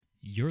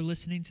You're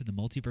listening to the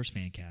Multiverse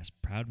Fancast,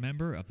 proud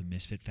member of the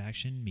Misfit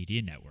Faction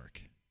Media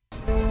Network.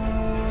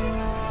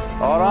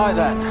 All right,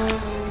 then.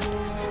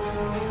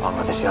 On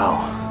with the show.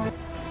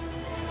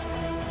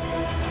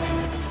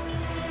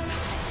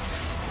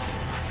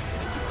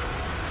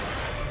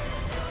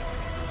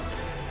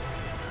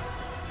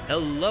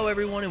 Hello,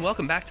 everyone, and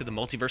welcome back to the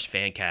Multiverse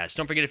Fancast.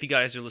 Don't forget, if you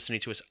guys are listening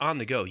to us on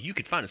the go, you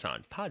can find us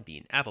on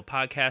Podbean, Apple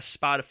Podcasts,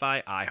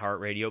 Spotify,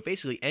 iHeartRadio,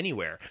 basically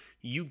anywhere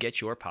you get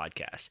your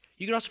podcasts.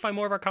 You can also find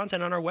more of our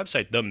content on our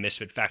website,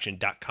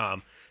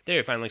 themisfitfaction.com. There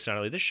you'll find links to not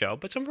only this show,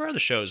 but some of our other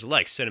shows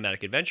like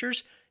Cinematic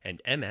Adventures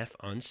and MF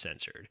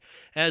Uncensored.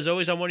 As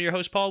always, I'm one of your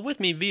hosts, Paul.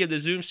 With me via the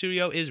Zoom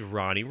studio is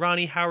Ronnie.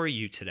 Ronnie, how are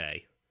you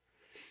today?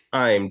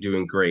 I am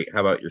doing great. How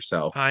about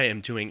yourself? I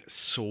am doing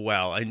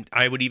swell, and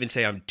I would even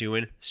say I'm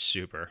doing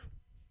super.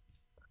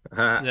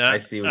 I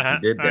see what you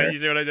did there. You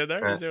see what I did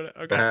there?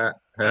 Okay.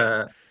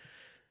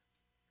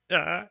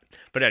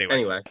 But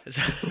anyway,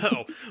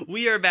 so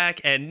we are back,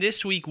 and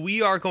this week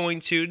we are going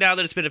to, now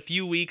that it's been a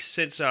few weeks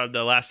since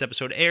the last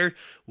episode aired,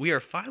 we are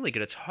finally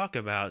going to talk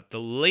about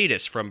the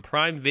latest from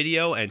Prime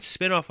Video and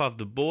spinoff of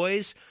The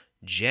Boys,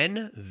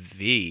 Gen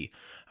V.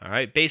 All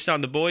right, based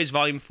on The Boys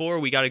Volume 4,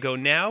 We Gotta Go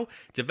Now,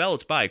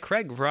 developed by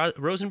Craig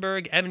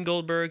Rosenberg, Evan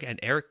Goldberg, and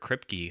Eric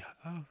Kripke.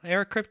 Oh,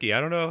 Eric Kripke, I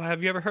don't know,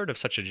 have you ever heard of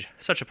such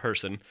a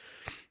person?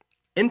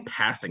 In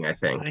passing, I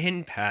think.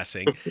 In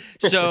passing.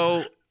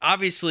 So,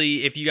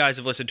 obviously, if you guys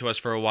have listened to us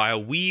for a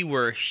while, we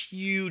were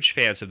huge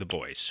fans of The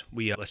Boys.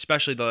 We,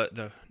 especially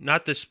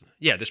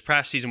this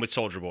past season with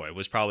Soldier Boy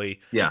was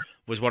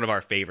one of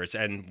our favorites,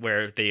 and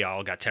where they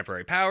all got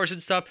temporary powers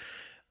and stuff.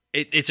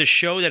 It's a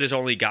show that has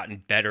only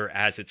gotten better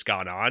as it's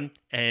gone on,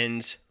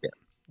 and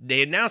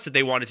they announced that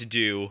they wanted to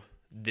do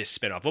this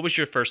spinoff. What was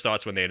your first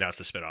thoughts when they announced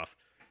the spinoff?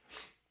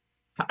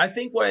 I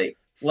think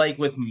like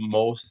with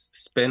most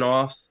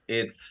spinoffs,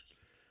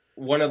 it's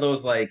one of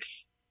those like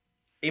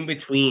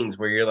in-betweens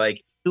where you're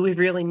like, do we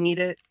really need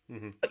it?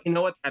 Mm-hmm. But you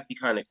know what? That'd be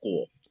kind of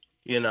cool,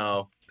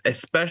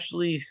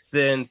 especially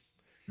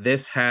since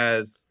this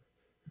has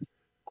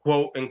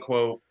quote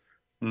unquote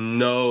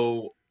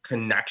no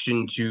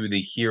connection to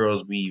the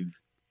heroes we've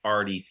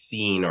already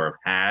seen or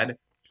have had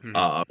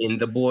in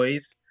The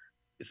Boys.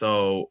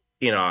 So,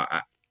 it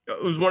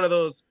was one of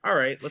those, all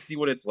right, let's see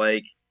what it's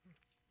like.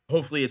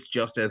 Hopefully it's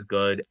just as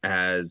good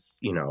as,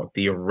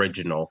 the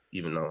original,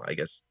 even though I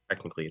guess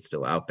technically it's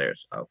still out there.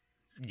 So,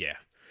 yeah.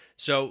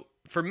 So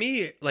for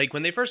me, like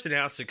when they first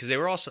announced it, because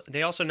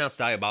they also announced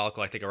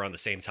Diabolical, I think around the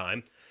same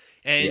time.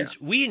 And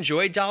we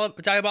enjoyed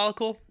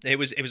Diabolical. It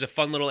was a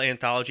fun little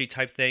anthology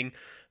type thing.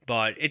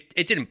 But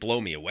it didn't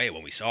blow me away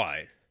when we saw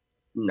it.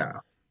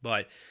 No.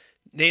 But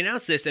they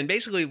announced this, and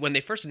basically when they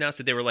first announced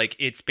it, they were like,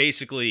 it's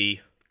basically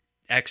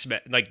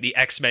X-Men, like the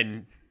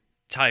X-Men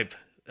type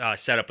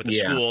setup with the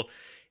school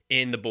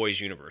in the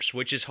Boys universe,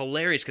 which is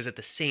hilarious because at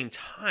the same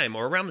time,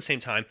 or around the same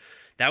time,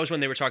 that was when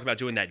they were talking about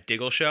doing that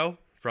Diggle show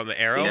from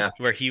Arrow,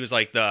 where he was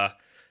like the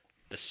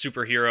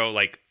superhero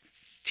like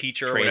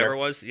teacher or whatever it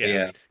was.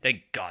 Yeah.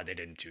 Thank God they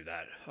didn't do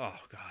that. Oh,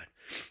 God.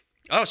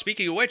 Oh,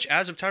 speaking of which,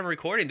 as of time of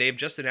recording, they've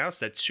just announced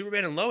that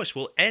Superman and Lois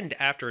will end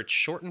after its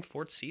shortened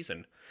 4th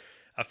season,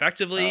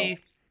 effectively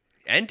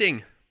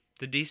ending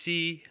the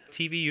DC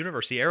TV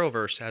universe, the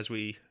Arrowverse, as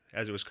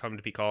it was come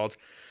to be called.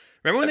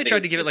 Remember when they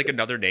tried to give it like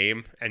another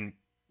name, and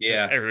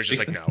everyone was just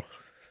like, no.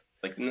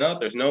 Like, no,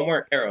 there's no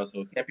more Arrow,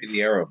 so it can't be the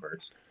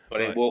Arrowverse.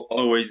 But it will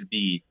always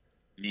be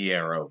the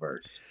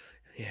Arrowverse.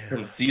 Yeah.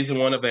 From season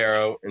 1 of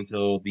Arrow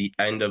until the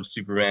end of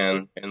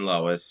Superman and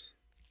Lois,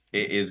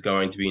 it is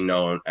going to be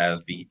known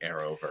as the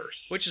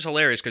Arrowverse. Which is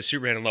hilarious because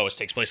Superman and Lois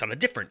takes place on a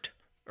different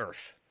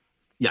Earth.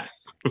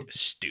 Yes.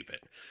 Stupid.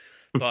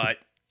 But,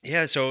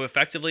 yeah, so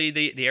effectively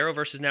the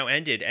Arrowverse is now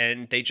ended,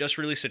 and they just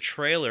released a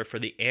trailer for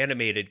the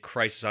animated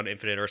Crisis on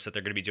Infinite Earths that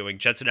they're going to be doing.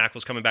 Jensen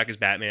Ackles coming back as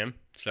Batman.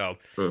 So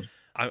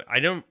I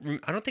don't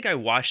think I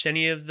watched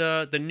any of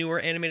the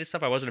newer animated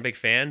stuff. I wasn't a big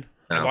fan.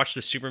 No. I watched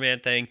the Superman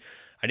thing.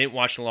 I didn't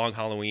watch The Long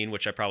Halloween,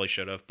 which I probably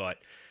should have, but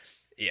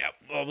yeah,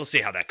 well, we'll see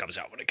how that comes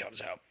out when it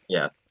comes out.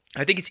 Yeah.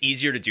 I think it's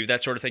easier to do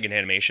that sort of thing in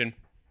animation,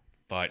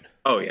 but...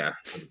 Oh, yeah.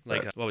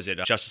 Like, what was it?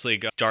 Justice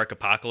League Dark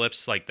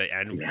Apocalypse, like the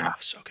end? Yeah.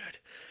 So good.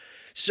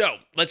 So,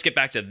 let's get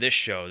back to this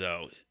show,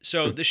 though.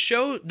 So,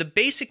 the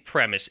basic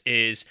premise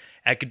is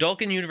at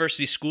Godolkin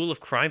University School of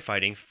Crime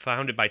Fighting,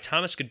 founded by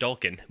Thomas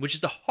Godolkin, which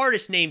is the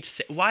hardest name to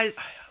say. Why?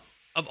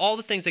 Of all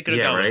the things they could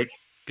have done, right?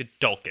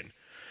 Godolkin.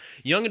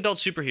 Young adult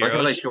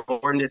superheroes...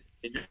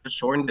 They just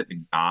shortened it to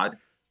God.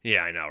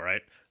 Yeah, I know,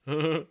 right?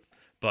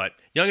 But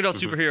young adult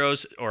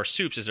superheroes, or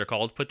SUPs as they're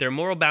called, put their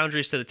moral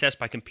boundaries to the test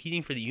by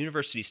competing for the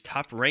university's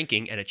top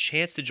ranking and a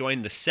chance to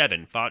join the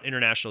Seven, Font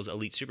International's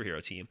elite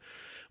superhero team.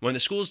 When the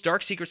school's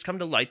dark secrets come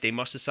to light, they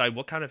must decide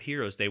what kind of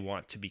heroes they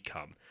want to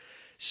become.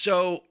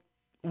 So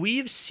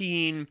we've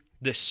seen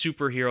the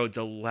superhero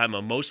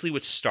dilemma mostly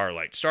with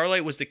Starlight.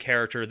 Starlight was the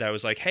character that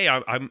was like, hey,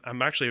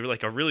 I'm actually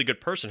like a really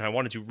good person. I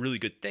want to do really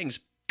good things,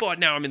 but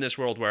now I'm in this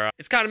world where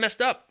it's kind of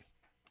messed up.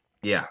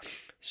 Yeah.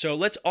 So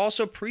let's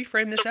also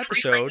pre-frame this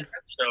episode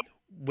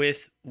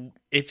with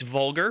it's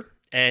vulgar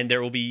and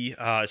there will be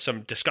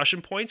some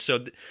discussion points.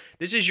 So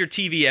this is your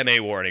TVMA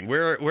warning.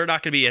 We're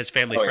not going to be as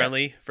family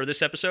friendly for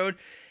this episode,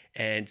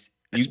 and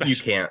you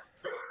can't.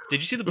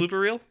 Did you see the blooper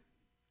reel?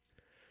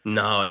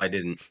 No, I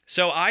didn't.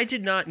 So I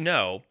did not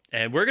know,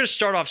 and we're going to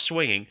start off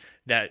swinging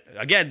that,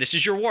 again, this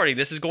is your warning.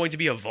 This is going to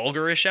be a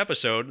vulgar-ish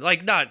episode,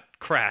 like not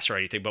crass or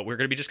anything, but we're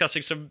going to be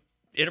discussing some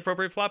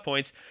inappropriate plot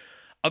points.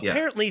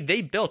 Apparently,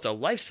 they built a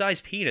life-size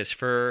penis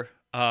for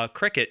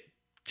Cricket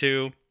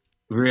to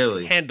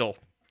handle.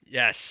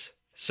 Yes.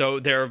 So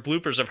there are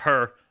bloopers of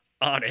her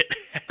on it.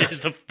 It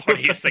is the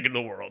funniest thing in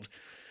the world.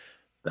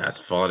 That's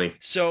funny.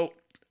 So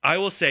I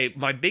will say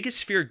my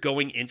biggest fear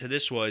going into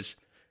this was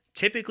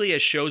typically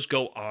as shows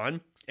go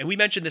on, and we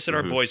mentioned this in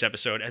our Boys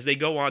episode, as they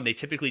go on, they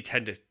typically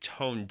tend to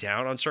tone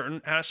down on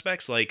certain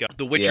aspects. Like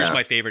The Witcher is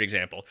my favorite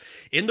example.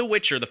 In The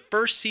Witcher, the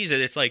first season,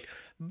 it's like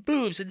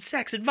boobs and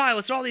sex and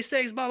violence and all these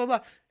things, blah, blah, blah.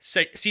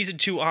 Season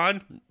 2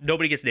 on,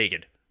 nobody gets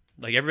naked.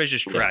 Like everybody's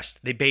just dressed.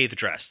 They bathe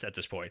dressed at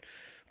this point.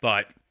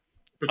 But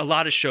a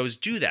lot of shows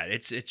do that.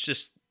 It's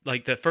just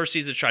like the first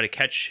season try to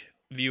catch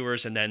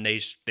viewers, and then they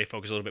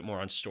focus a little bit more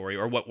on story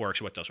or what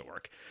works, what doesn't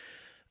work.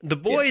 The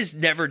Boys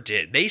never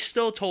did. They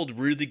still told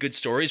really good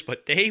stories,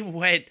 but they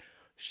went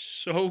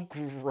so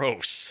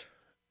gross.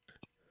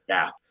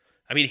 Yeah.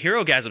 I mean,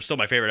 Hero Gasm's still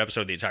my favorite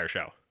episode of the entire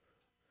show.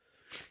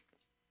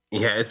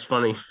 Yeah, it's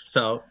funny.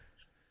 So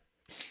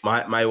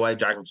my wife,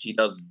 Jacqueline, she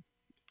does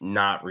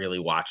not really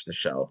watch the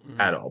show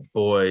at all,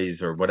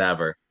 Boys or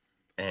whatever.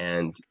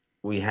 And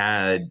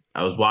I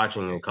was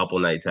watching a couple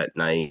nights at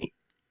night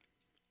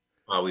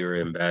while we were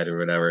in bed or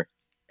whatever.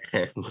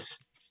 And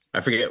I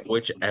forget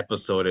which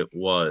episode it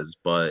was,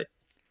 but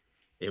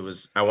it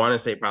was, I want to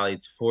say probably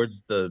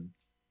towards the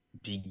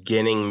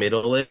beginning,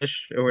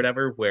 middle-ish or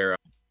whatever, where,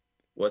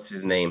 what's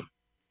his name?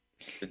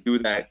 The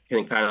dude that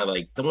can kind of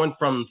like, the one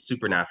from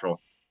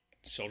Supernatural.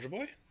 Soldier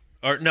Boy?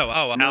 Or no,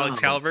 Alex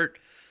Calvert?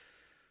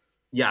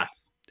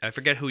 Yes. I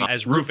forget who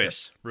as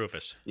Rufus.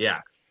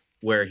 Yeah.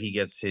 Where he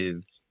gets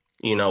his,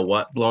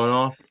 blown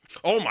off.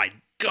 Oh my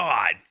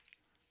God.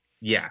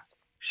 Yeah.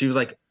 She was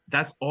like,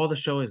 that's all the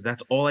show is.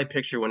 That's all I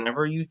picture.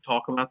 Whenever you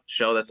talk about the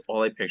show, that's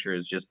all I picture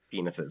is just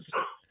penises.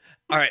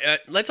 All right.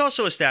 Let's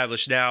also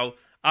establish now,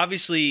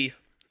 obviously,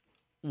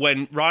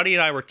 when Ronnie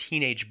and I were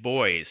teenage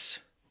boys,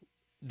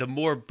 the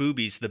more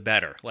boobies, the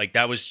better. Like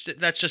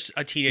that's just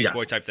a teenage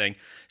boy type thing,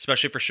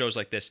 especially for shows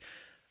like this.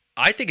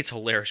 I think it's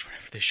hilarious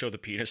whenever they show the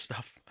penis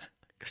stuff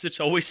because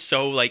it's always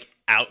so like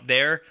out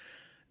there.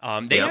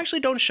 They actually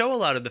don't show a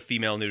lot of the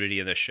female nudity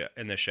in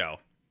this show.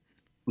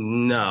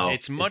 No,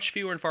 it's much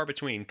fewer and far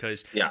between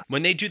because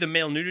when they do the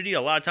male nudity,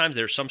 a lot of times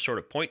there's some sort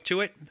of point to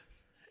it.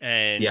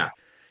 And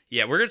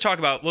we're going to talk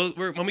about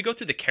when we go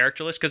through the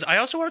character list, because I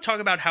also want to talk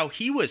about how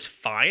he was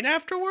fine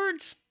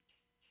afterwards.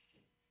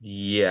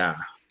 Yeah.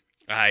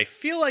 I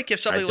feel like if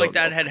something like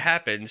that had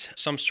happened,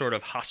 some sort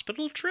of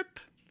hospital trip,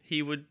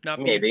 he would not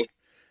be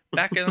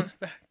back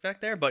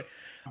there. But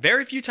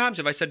very few times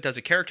have I said, does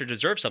a character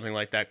deserve something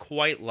like that,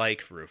 quite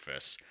like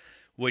Rufus,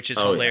 which is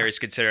hilarious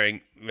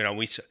considering,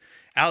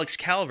 Alex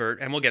Calvert,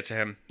 and we'll get to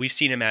him, we've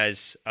seen him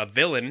as a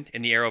villain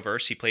in the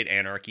Arrowverse. He played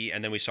Anarchy,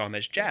 and then we saw him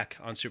as Jack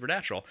on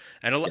Supernatural.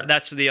 And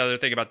that's the other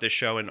thing about this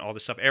show and all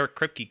this stuff. Eric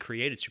Kripke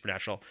created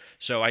Supernatural.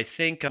 So I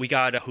think we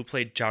got who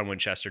played John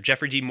Winchester.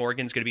 Jeffrey D.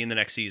 Morgan's going to be in the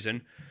next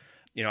season.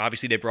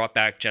 Obviously they brought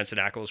back Jensen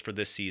Ackles for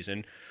this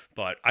season,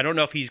 but I don't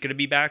know if he's going to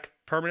be back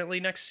permanently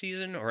next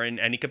season or in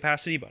any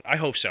capacity, but I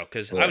hope so,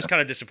 because I was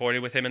kind of disappointed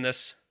with him in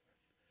this.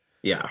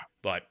 Yeah.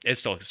 But it's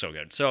still so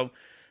good. So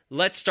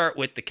let's start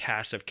with the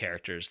cast of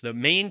characters. The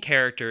main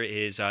character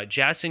is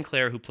Jazz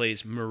Sinclair, who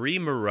plays Marie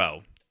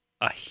Moreau,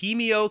 a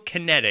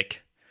hemiokinetic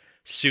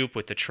soup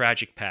with a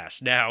tragic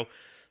past. Now,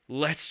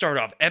 let's start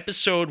off.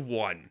 Episode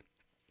 1.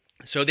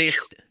 So they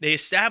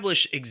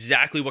establish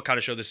exactly what kind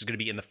of show this is going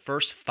to be in the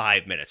first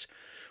 5 minutes,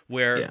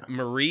 where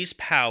Marie's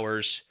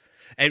powers...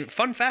 And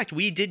fun fact,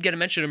 we did get a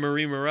mention of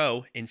Marie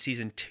Moreau in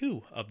season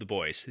 2 of The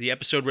Boys, the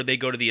episode where they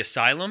go to the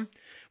asylum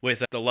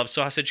with the love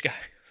sausage guy.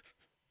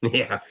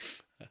 Yeah.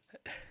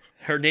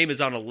 Her name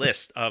is on a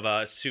list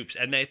of soups,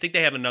 and I think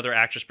they have another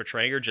actress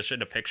portraying her just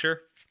in a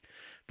picture.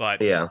 But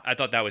I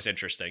thought that was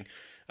interesting.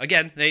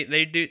 Again,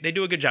 they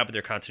do a good job with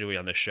their continuity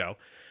on this show.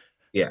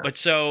 Yeah. But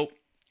so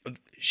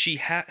she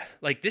had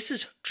this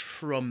is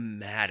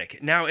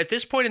traumatic. Now at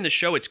this point in the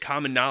show, it's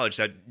common knowledge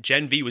that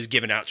Gen V was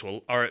given out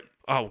to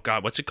oh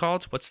God, what's it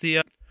called? What's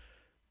the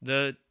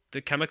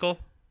chemical?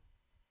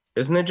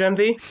 Isn't it Gen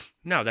V?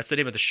 No, that's the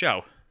name of the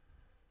show.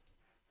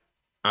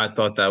 I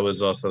thought that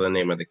was also the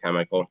name of the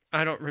chemical.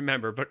 I don't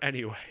remember, but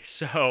anyway,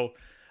 so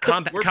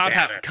compound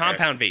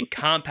V.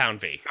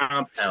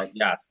 Compound,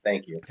 yes,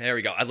 thank you. There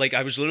we go.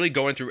 I was literally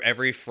going through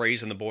every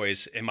phrase in The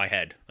Boys in my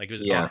head.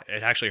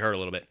 It actually hurt a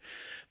little bit.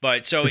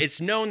 But so it's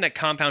known that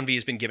Compound V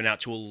has been given out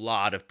to a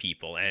lot of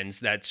people, and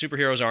that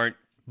superheroes aren't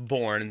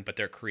born, but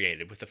they're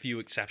created, with a few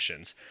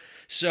exceptions.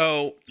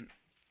 So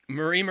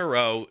Marie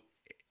Moreau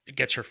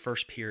gets her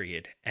first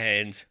period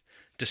and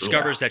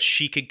discovers that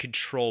she could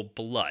control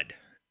blood,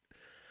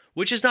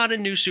 which is not a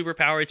new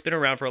superpower. It's been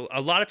around for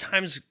a lot of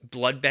times.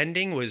 Blood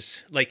bending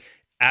was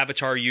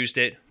Avatar used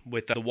it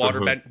with the water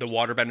Mhm. the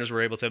waterbenders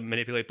were able to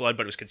manipulate blood,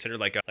 but it was considered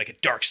like a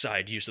dark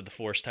side use of the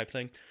Force type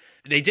thing.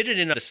 They did it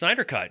in the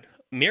Snyder cut.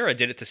 Mira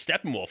did it to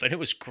Steppenwolf, and it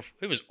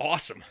was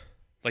awesome.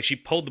 Like she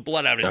pulled the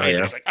blood out of his face,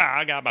 and I was like,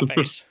 I got my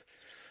face.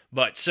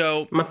 But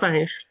so My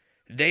face.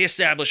 they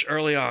established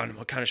early on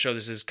what kind of show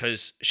this is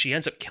because she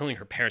ends up killing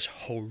her parents.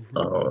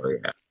 Oh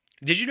yeah,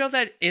 Did you know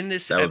that in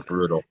this that was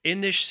brutal.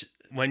 in this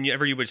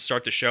whenever you would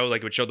start the show,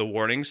 like it would show the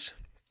warnings,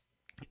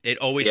 it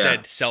always Yeah.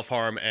 said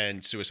self-harm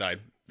and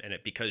suicide in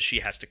it because she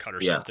has to cut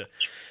herself to.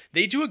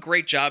 They do a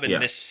great job in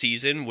this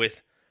season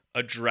with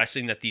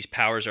addressing that these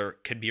powers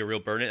could be a real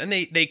burden, and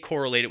they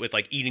correlate it with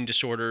like eating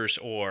disorders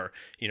or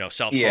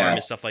self-harm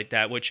and stuff like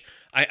that, which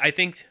I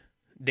think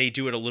they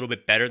do it a little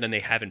bit better than they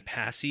have in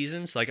past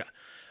seasons. Like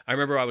I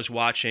remember I was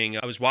watching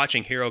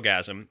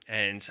Herogasm,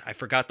 and I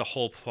forgot the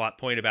whole plot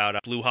point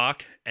about Blue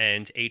Hawk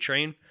and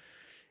A-Train,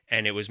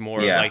 and it was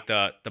more like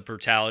the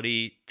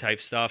brutality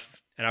type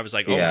stuff, and I was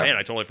like, oh man,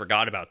 I totally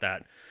forgot about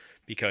that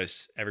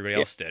because everybody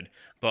else did.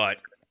 But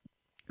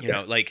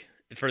like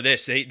for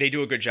this, they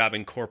do a good job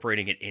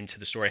incorporating it into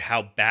the story,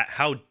 how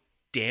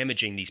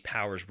damaging these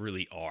powers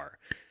really are.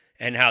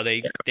 And how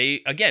they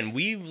again,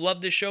 we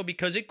love this show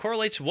because it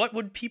correlates what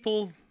would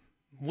people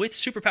with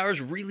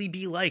superpowers really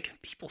be like.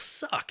 People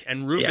suck.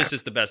 And Rufus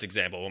is the best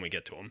example when we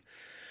get to him.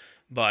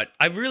 But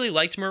I really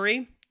liked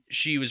Marie.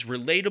 She was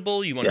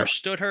relatable. You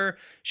understood her.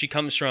 She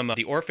comes from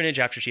the orphanage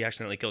after she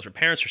accidentally kills her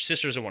parents. Her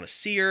sisters don't want to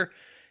see her.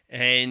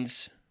 And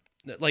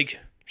like,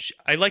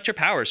 I liked her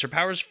powers. Her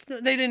powers,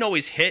 they didn't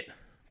always hit,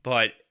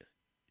 but...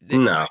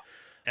 No.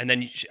 And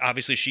then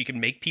obviously she can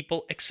make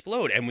people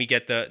explode, and we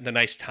get the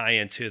nice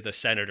tie-in to the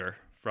senator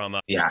from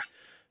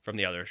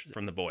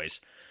the boys.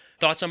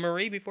 Thoughts on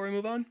Marie before we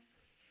move on?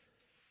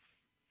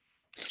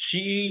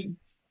 She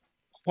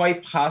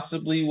quite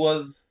possibly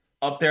was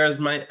up there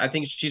as I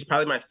think she's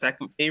probably my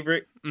second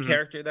favorite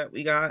character that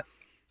we got.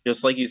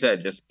 Just like you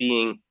said, just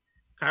being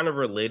kind of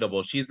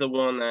relatable. She's the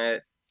one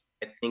that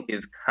I think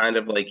is kind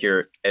of like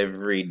your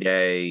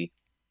everyday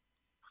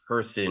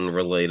person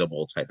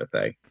relatable type of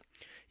thing.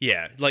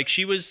 Yeah, like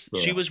she was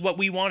what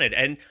we wanted.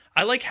 And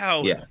I like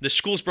how the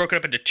school's broken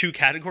up into two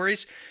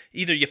categories.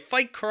 Either you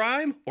fight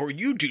crime or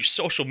you do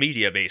social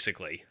media,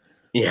 basically.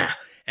 Yeah.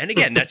 And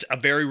again, that's a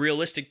very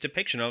realistic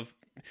depiction of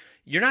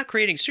you're not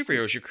creating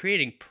superheroes, you're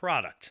creating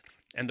product.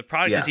 And the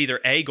product is either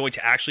A, going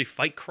to actually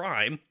fight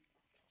crime,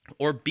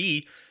 or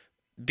B,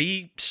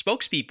 be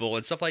spokespeople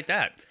and stuff like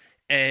that.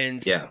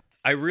 And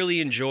I really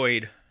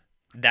enjoyed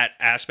that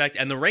aspect.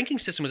 And the ranking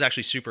system was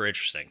actually super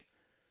interesting.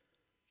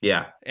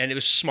 Yeah. And it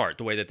was smart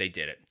the way that they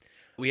did it.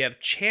 We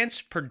have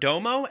Chance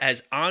Perdomo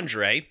as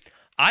Andre.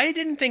 I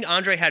didn't think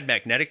Andre had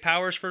magnetic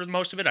powers for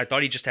most of it. I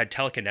thought he just had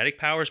telekinetic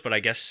powers, but I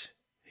guess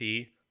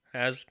he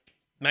has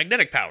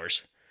magnetic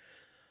powers.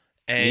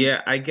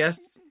 And I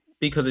guess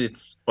because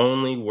it's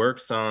only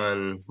works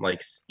on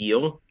like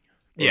steel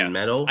and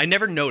metal. I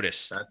never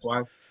noticed. That's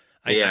why.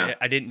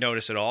 I didn't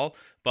notice at all.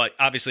 But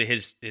obviously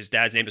his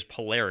dad's name is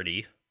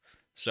Polarity.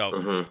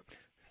 So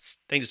it's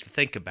things to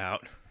think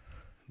about.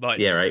 But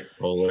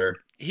Polar.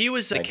 He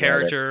was a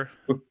character.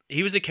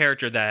 He was a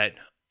character that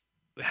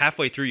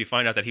halfway through you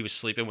find out that he was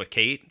sleeping with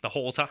Kate the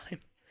whole time.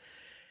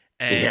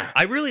 And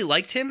I really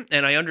liked him,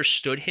 and I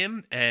understood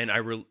him, and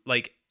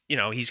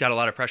he's got a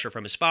lot of pressure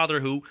from his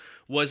father, who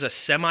was a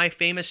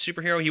semi-famous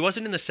superhero. He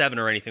wasn't in the 7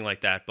 or anything like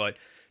that, but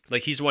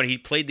like he's the one, he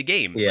played the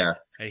game. Yeah.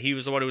 And he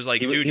was the one who was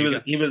like, he was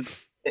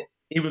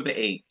the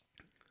 8.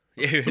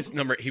 He was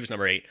number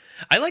 8.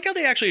 I like how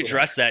they actually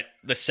addressed that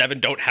the 7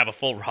 don't have a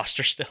full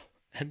roster still.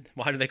 And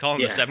why do they call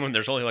him the 7 when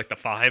there's only like the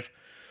 5?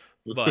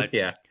 But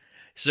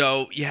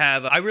so you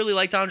have, I really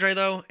liked Andre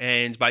though,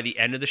 and by the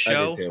end of the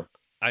show,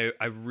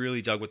 I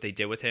really dug what they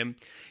did with him.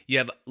 You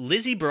have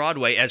Lizzie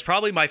Broadway as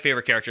probably my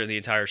favorite character in the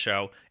entire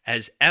show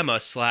as Emma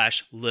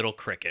 / Little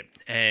Cricket,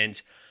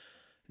 and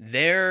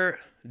their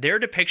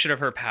depiction of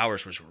her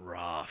powers was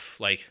rough.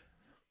 Like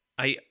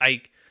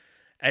I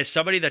as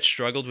somebody that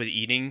struggled with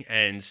eating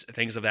and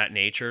things of that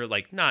nature,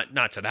 like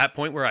not to that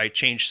point where I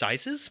changed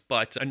sizes,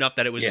 but enough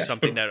that it was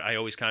something that I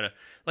always kind of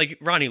like.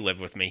 Ronnie lived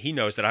with me. He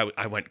knows that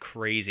I went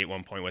crazy at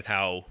one point with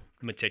how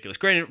meticulous.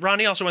 Granted,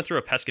 Ronnie also went through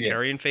a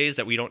pescatarian phase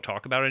that we don't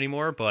talk about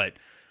anymore, but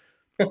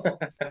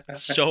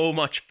so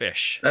much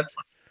fish. That's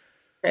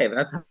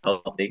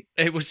healthy.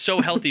 It was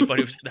so healthy, but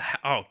it was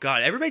oh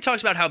god. Everybody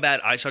talks about how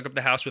bad I suck up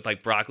the house with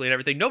like broccoli and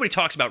everything. Nobody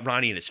talks about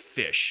Ronnie and his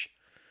fish.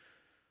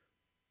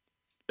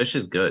 Fish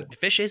is good.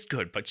 Fish is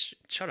good, but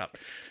shut up.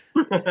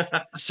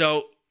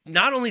 So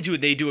not only do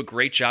they do a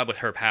great job with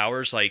her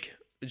powers, like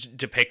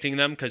depicting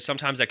them, because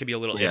sometimes that could be a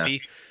little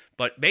iffy,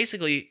 but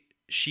basically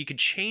she could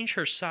change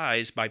her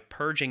size by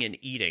purging and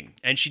eating.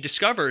 And she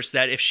discovers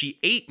that if she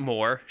ate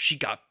more, she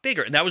got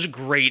bigger. And that was a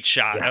great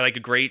shot. Yeah. I like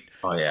a great...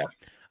 Oh, yeah.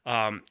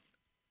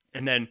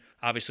 And then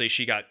obviously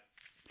she got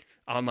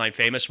online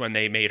famous when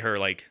they made her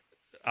like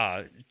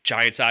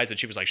giant size, and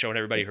she was like showing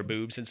everybody her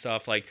boobs and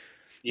stuff. Like,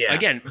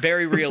 again,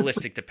 very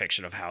realistic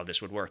depiction of how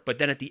this would work. But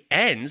then at the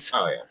end,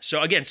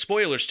 so again,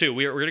 spoilers too.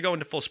 We're going to go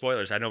into full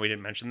spoilers. I know we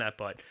didn't mention that,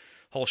 but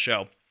whole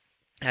show.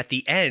 At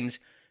the end,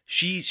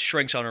 she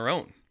shrinks on her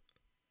own.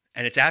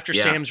 And it's after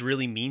Yeah. Sam's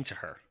really mean to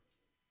her.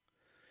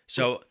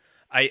 So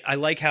I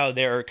like how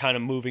they're kind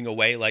of moving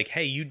away, like,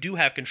 hey, you do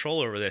have control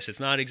over this. It's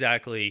not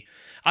exactly,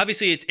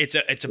 obviously it's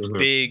a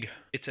big,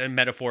 it's a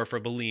metaphor for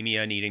bulimia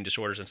and eating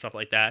disorders and stuff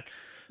like that.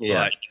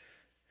 Yeah.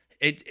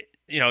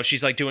 But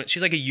she's like a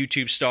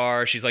YouTube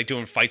star. She's like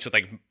doing fights with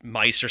like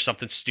mice or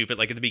something stupid.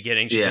 Like at the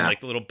beginning, she's in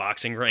like the little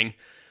boxing ring.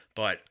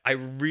 But I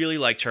really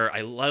liked her.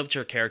 I loved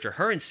her character.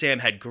 Her and Sam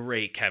had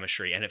great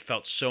chemistry, and it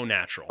felt so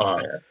natural. Oh,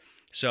 yeah.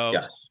 So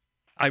Yes.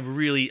 I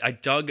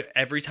dug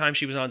every time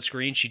she was on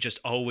screen. She just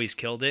always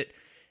killed it.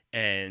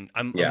 And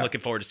I'm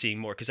looking forward to seeing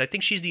more, because I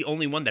think she's the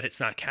only one that it's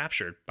not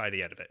captured by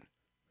the end of it.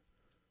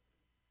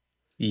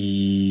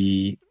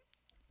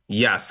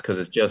 Yes, because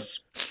it's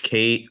just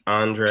Kate,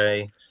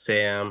 Andre,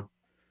 Sam,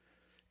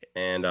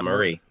 and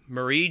Marie.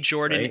 Marie,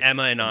 Jordan, right?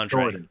 Emma, and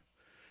Andre. Jordan.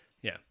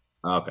 Yeah.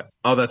 Okay.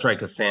 Oh, that's right,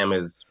 because Sam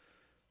is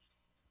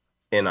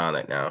in on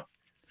it now.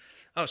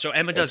 Oh, so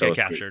Emma does get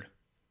captured.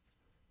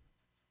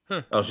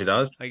 Huh. Oh, she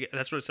does?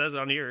 That's what it says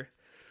on here.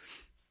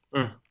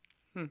 I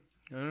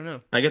don't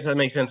know. I guess that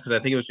makes sense, because I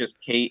think it was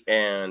just Kate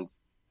and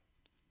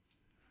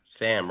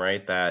Sam,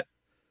 right, that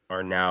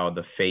are now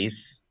the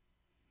face.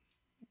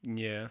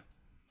 Yeah.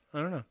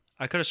 I don't know.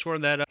 I could have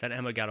sworn that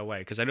Emma got away,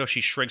 because I know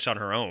she shrinks on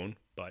her own,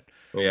 but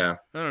Yeah.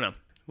 I don't know.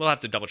 We'll have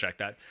to double check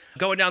that.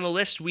 Going down the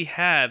list, we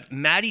have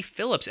Maddie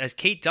Phillips as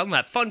Kate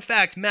Dunlap. Fun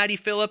fact, Maddie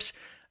Phillips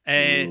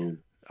and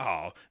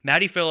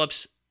Maddie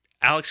Phillips,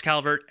 Alex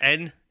Calvert,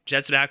 and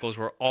Jensen Ackles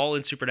were all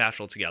in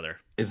Supernatural together.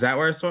 Is that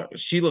where I saw?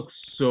 She looks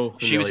so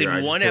familiar.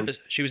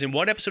 She was in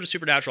one episode of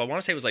Supernatural. I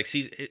want to say it was like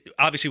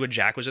obviously when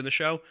Jack was in the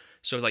show,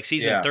 so like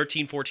season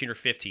 13, 14, or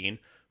 15.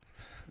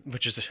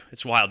 Which is,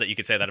 it's wild that you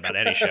could say that about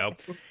any show.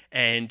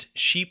 And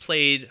she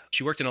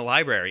worked in a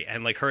library,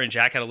 and like her and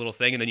Jack had a little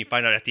thing, and then you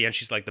find out at the end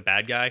she's like the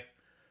bad guy.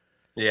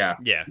 Yeah.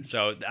 Yeah.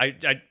 So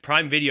I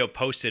Prime Video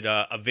posted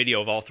a video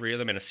of all three of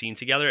them in a scene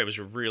together. It was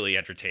really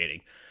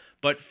entertaining.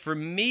 But for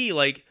me,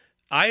 like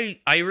I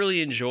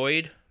really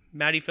enjoyed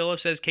Maddie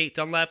Phillips as Kate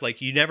Dunlap. Like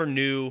you never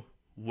knew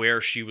where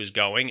she was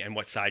going and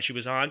what side she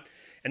was on.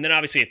 And then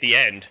obviously at the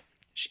end,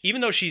 even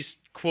though she's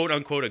quote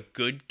unquote a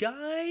good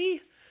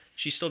guy,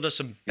 she still does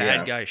some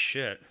bad guy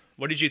shit.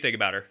 What did you think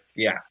about her?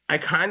 Yeah. I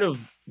kind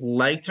of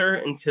liked her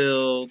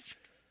until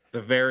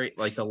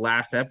the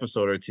last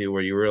episode or two,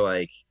 where you were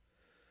like,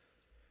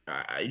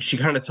 she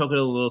kind of took it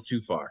a little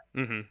too far.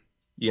 Mm-hmm.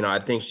 You know, I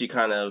think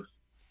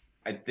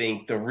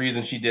the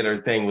reason she did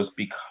her thing was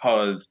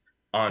because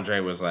Andre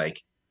was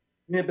like,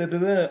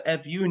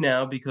 F you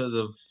now because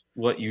of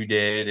what you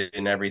did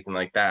and everything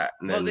like that.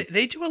 And then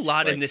they do a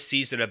lot in this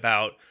season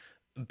about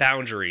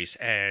boundaries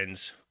and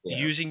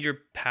using your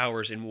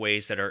powers in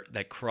ways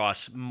that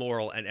cross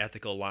moral and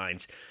ethical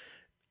lines.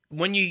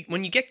 When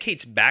you get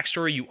Kate's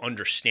backstory, you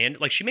understand.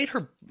 Like she made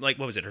her, like,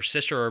 what was it, her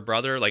sister or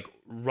brother, like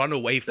run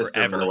away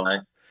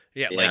forever.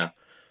 Yeah, like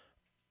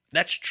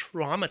that's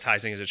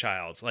traumatizing as a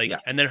child. Like,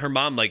 and then her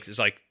mom like is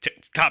like,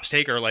 cops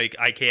take her. Like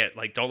I can't,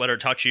 like, don't let her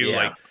touch you.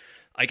 Like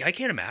I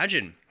can't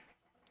imagine.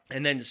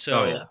 And then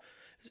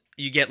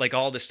you get like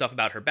all this stuff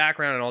about her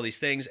background and all these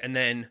things, and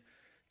then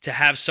to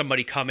have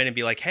somebody come in and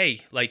be like,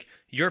 hey, like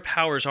your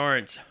powers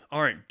aren't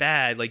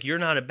bad. Like you're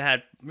not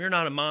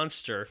a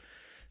monster.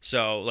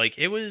 So like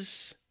it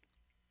was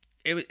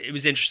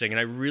interesting, and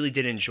I really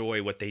did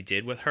enjoy what they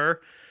did with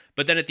her.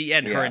 But then at the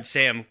end, her and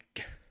Sam,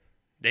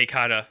 they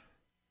kind of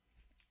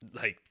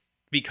like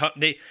become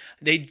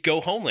they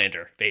go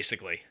Homelander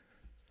basically.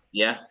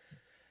 Yeah.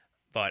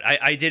 But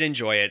I did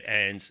enjoy it,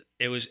 and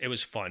it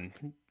was fun.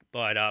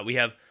 But we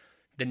have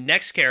the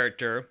next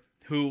character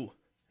who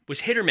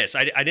was hit or miss.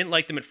 I didn't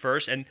like them at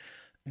first, and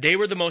they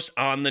were the most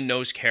on the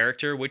nose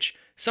character, which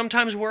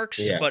sometimes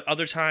works, but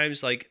other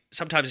times, like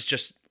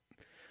sometimes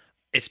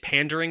it's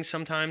pandering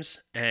sometimes.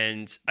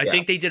 And I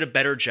think they did a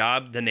better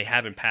job than they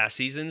have in past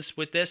seasons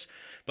with this.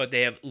 But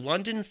they have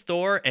London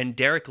Thor and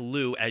Derek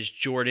Liu as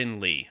Jordan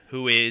Lee,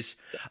 who is,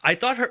 I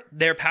thought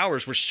their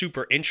powers were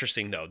super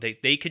interesting though.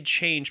 They could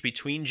change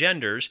between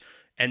genders,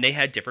 and they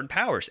had different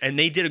powers, and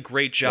they did a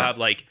great job.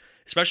 Like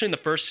especially in the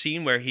first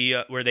scene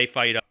where they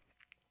fight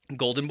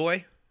Golden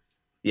Boy.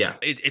 Yeah,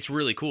 it's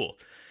really cool.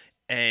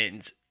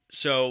 And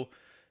so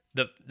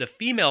the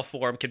female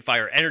form can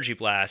fire energy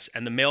blasts,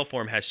 and the male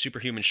form has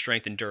superhuman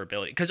strength and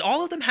durability. Because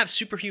all of them have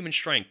superhuman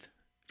strength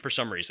for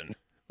some reason.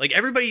 Like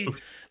everybody,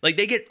 like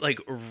they get like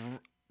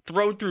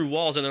thrown through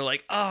walls, and they're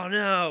like, "Oh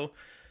no!"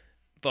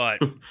 But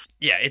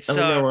yeah, it's oh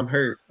no, I'm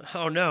hurt.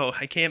 Oh no,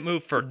 I can't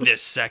move for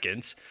this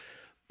second.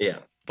 Yeah.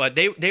 But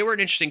they were an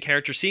interesting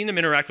character. Seeing them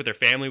interact with their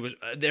family was.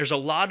 There's a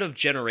lot of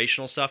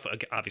generational stuff,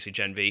 obviously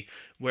Gen V,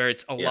 where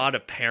it's a lot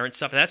of parent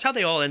stuff, and that's how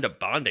they all end up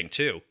bonding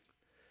too.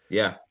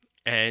 Yeah.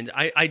 And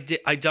I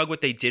dug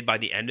what they did by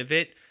the end of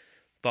it,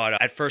 but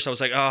at first I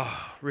was like, oh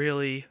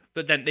really?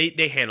 But then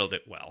they handled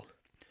it well.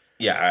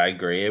 Yeah, I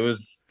agree. It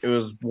was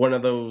one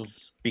of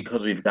those,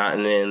 because we've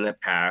gotten it in the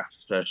past,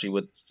 especially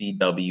with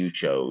CW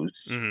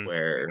shows,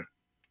 where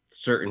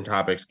certain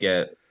topics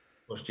get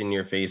pushed in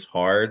your face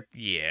hard.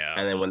 Yeah.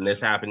 And then when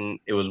this happened,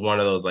 it was one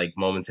of those like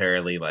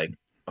momentarily like,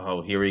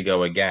 oh, here we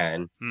go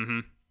again. Mm-hmm.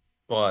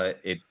 But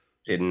it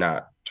did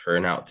not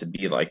turn out to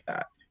be like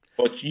that.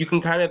 But you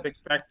can kind of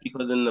expect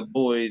because in the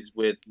boys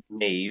with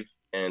Maeve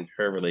and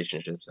her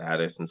relationship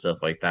status and stuff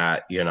like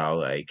that,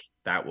 like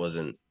that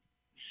wasn't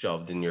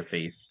shoved in your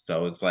face.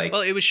 So it's like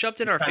Well, it was shoved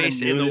in you our kind of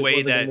face in knew the it way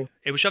wasn't gonna that be.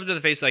 it was shoved in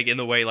the face, like in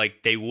the way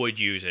like they would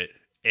use it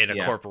in a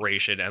Yeah.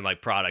 corporation and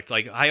like product.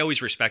 Like I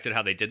always respected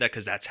how they did that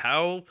because that's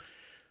how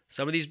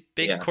some of these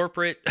big Yeah.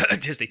 corporate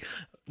Disney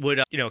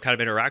would kind of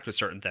interact with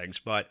certain things.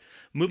 But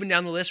moving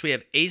down the list, we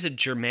have Asa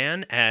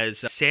German as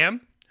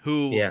Sam,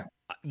 who Yeah.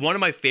 one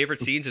of my favorite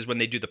scenes is when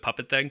they do the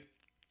puppet thing.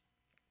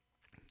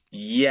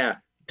 Yeah.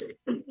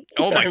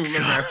 Oh my I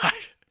remember god.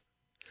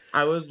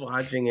 I was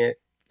watching it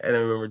and I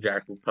remember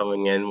Jackie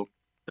coming in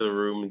to the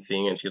room and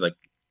seeing it. And she's like,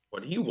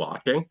 "What are you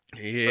watching?"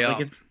 I was Yeah.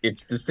 like,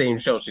 "It's the same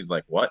show." She's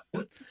like, "What?"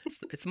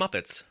 It's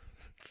Muppets.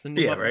 It's the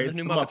new Yeah, right. the It's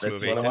new the Muppets, Muppets.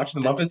 movie. Want to watch the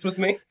Muppets with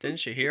me?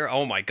 Didn't you hear?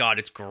 Oh my god,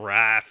 it's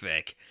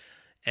graphic.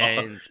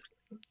 And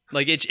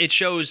like it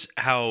shows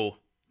how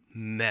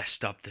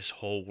messed up this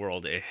whole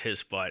world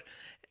is, but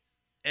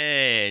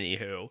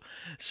anywho.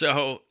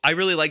 So I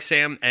really like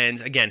Sam, and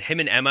again, him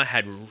and Emma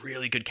had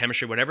really good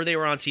chemistry. Whenever they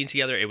were on scene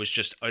together,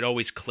 it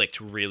always clicked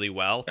really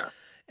well. Yeah.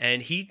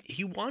 And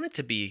he wanted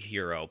to be a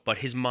hero, but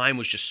his mind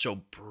was just so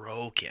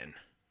broken.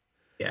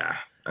 Yeah,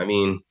 I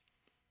mean,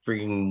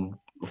 freaking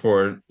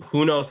for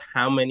who knows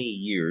how many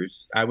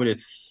years. I would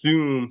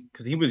assume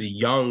because he was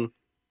young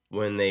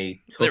when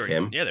they took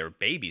him, They were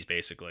babies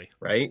basically.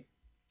 right?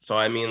 So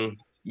I mean,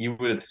 you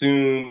would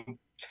assume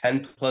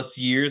 10+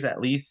 years at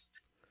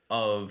least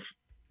of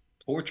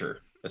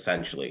torture,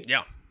 essentially.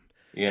 Yeah.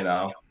 You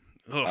know,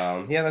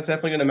 Ugh. yeah, that's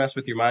definitely gonna mess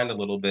with your mind a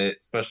little bit,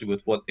 especially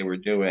with what they were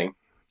doing.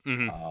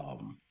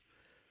 Mhm.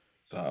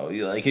 So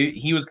like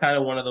he was kind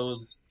of one of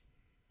those.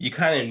 You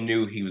kind of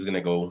knew he was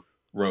gonna go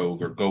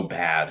rogue or go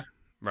bad.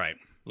 Right.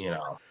 You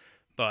know.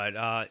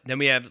 But then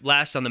we have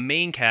last on the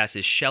main cast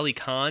is Shelley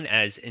Khan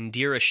as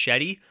Indira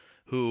Shetty,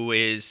 who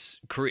is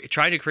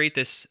trying to create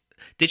this.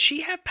 Did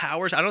she have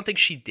powers? I don't think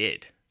she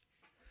did.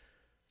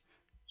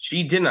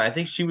 She didn't. I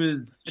think she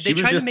was. They She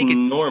was tried to just make it-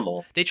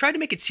 normal. They tried to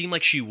make it seem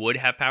like she would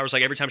have powers.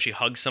 Like every time she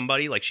hugged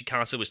somebody, like she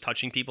constantly was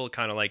touching people,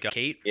 kind of like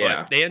Kate.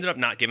 Yeah. But they ended up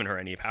not giving her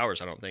any powers.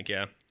 I don't think.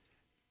 Yeah.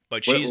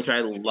 But Which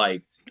I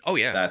liked Oh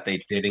yeah. that they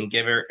didn't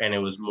give her, and it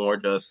was more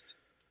just,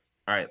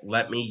 all right,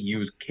 let me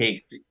use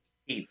Kate,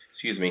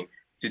 excuse me,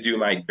 to do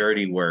my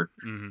dirty work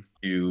Mhm.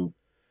 to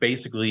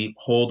basically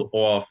hold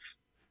off,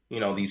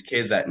 these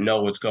kids that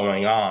know what's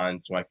going on,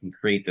 so I can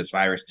create this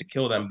virus to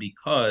kill them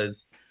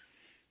because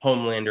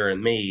Homelander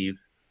and Maeve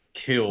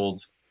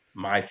killed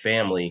my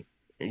family.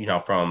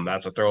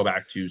 That's a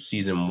throwback to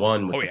season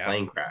 1 with Oh, the yeah.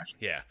 plane crash.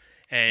 Yeah.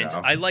 And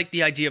Yeah. I like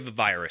the idea of a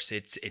virus.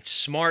 It's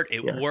smart.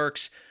 It Yes.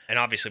 works. And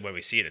obviously, when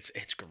we see it,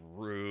 it's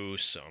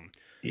gruesome.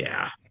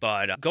 Yeah.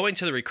 But going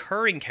to the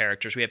recurring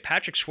characters, we have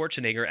Patrick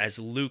Schwarzenegger as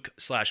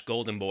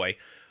Luke/Golden Boy.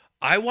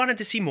 I wanted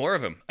to see more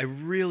of him. I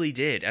really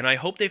did, and I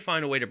hope they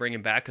find a way to bring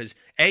him back because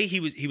A, he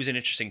was an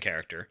interesting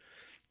character,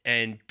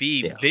 and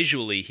B, Yeah.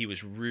 visually he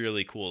was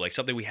really cool. Like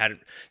something we had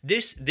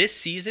this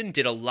season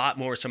did a lot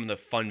more of some of the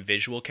fun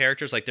visual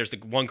characters. Like there's the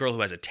one girl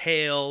who has a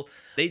tail.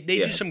 They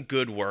Yeah. do some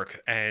good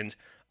work, and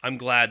I'm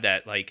glad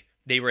that like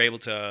they were able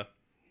to.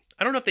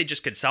 I don't know if they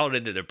just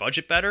consolidated their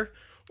budget better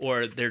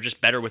or they're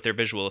just better with their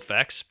visual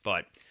effects,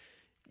 but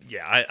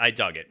yeah, I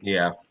dug it.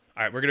 Yeah.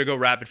 All right, we're going to go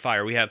rapid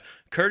fire. We have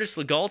Curtis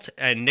Legault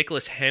and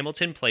Nicholas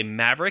Hamilton play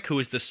Maverick, who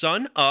is the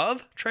son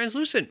of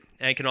Translucent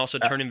and can also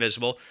turn Yes.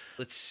 invisible.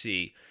 Let's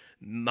see.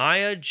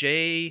 Maya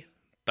J.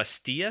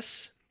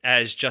 Bastias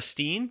as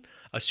Justine,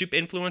 a soup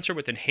influencer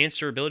with enhanced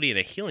durability and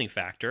a healing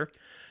factor.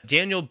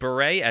 Daniel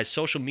Bure as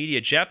Social Media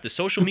Jeff, the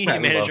social media I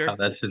manager. love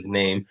how that's his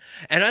name.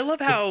 And I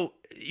love how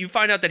you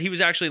find out that he was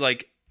actually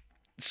like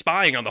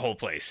spying on the whole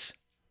place.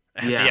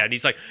 Yeah. Yeah, and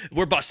he's like,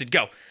 we're busted,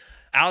 go.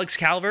 Alex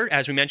Calvert,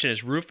 as we mentioned,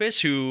 is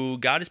Rufus, who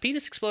got his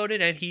penis exploded,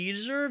 and he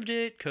deserved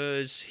it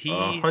because he,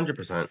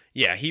 100%.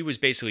 yeah, he was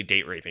basically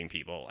date raping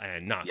people,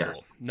 and not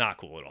Yes. cool, not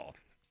cool at all.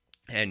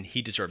 And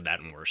he deserved that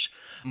and worse.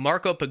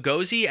 Marco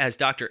Pagozzi as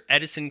Dr.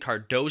 Edison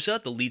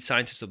Cardoza, the lead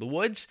scientist of the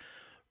woods.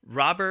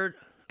 Robert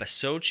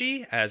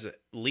Basochi as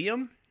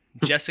Liam.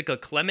 Jessica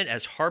Clement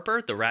as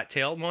Harper, the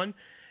rat-tailed one.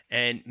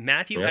 And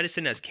Matthew Yep.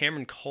 Edison as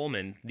Cameron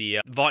Coleman, the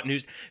Vought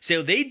News.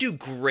 So they do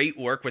great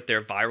work with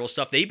their viral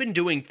stuff. They've been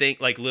doing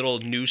like little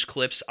news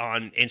clips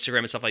on Instagram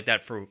and stuff like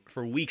that for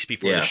weeks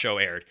before the Yeah. show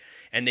aired.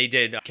 And they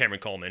did Cameron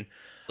Coleman.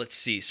 Let's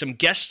see. Some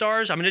guest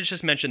stars. I'm going to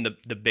just mention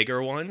the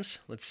bigger ones.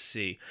 Let's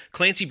see.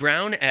 Clancy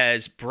Brown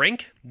as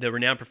Brink, the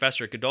renowned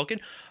professor at Godolkin.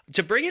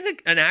 To bring in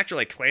an actor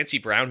like Clancy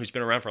Brown, who's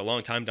been around for a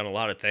long time, done a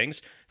lot of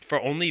things, for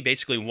only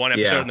basically one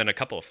episode Yeah. and then a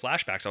couple of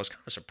flashbacks, I was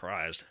kind of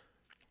surprised.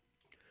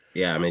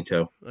 Yeah, me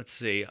too. Let's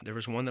see. There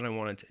was one that I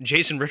wanted to...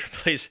 Jason Ritter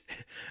plays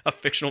a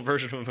fictional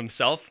version of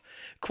himself.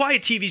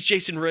 Quiet TV's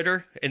Jason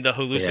Ritter in the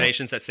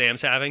hallucinations that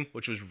Sam's having,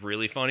 which was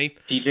really funny.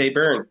 PJ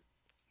Byrne.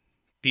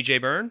 PJ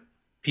Byrne?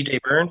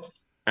 PJ Byrne.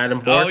 Adam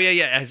Bork. Oh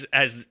yeah,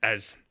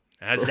 as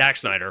Zack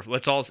Snyder.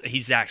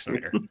 He's Zack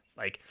Snyder.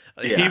 Like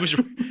Yeah. he was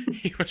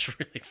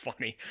really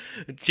funny,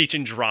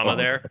 teaching drama Oh,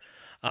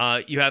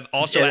 there. You have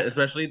also, and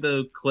especially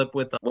the clip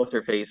with what's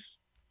her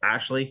face,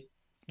 Ashley,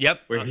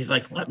 yep, where he's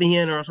like, "Let me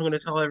in, or else I'm going to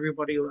tell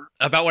everybody."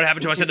 about what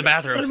happened to us in the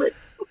bathroom. Let him in.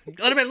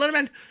 Let him in. Let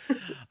him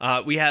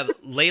in. We have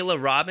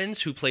Layla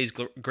Robbins, who plays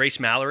Grace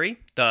Mallory,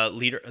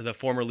 the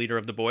former leader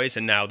of the boys,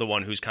 and now the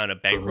one who's kind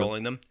of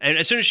bankrolling them. And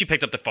as soon as she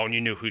picked up the phone,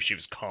 you knew who she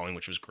was calling,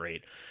 which was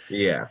great.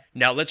 Yeah.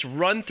 Now let's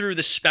run through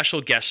the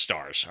special guest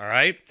stars. All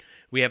right.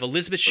 We have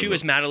Elizabeth Shue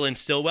as Madeline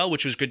Stillwell,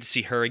 which was good to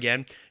see her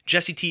again.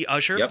 Jesse T.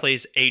 Usher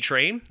plays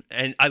A-Train,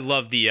 and I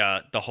love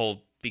the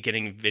whole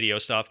beginning video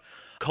stuff.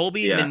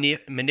 Colby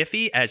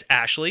Maniffy as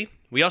Ashley.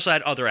 We also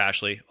had other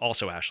Ashley,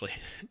 also Ashley.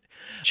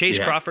 Chase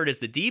Crawford as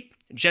the Deep.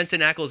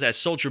 Jensen Ackles as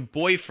Soldier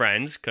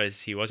Boyfriend,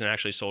 because he wasn't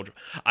actually Soldier.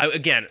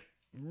 Again,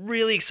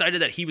 really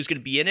excited that he was going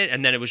to be in it,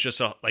 and then it was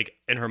just like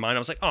in her mind, I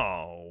was like,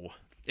 oh,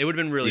 it would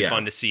have been really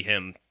fun to see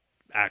him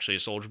actually a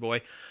Soldier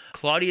Boy.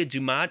 Claudia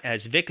Dumas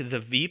as Vic the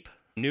Veep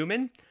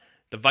Newman,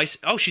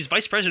 she's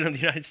Vice President of the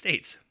United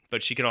States,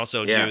 but she can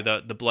also do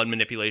the blood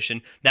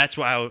manipulation. That's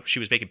why she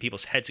was making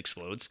people's heads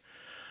explode.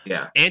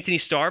 Yeah. Anthony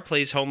Starr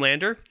plays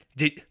Homelander.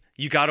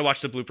 You got to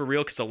watch the blooper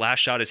reel because the last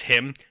shot is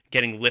him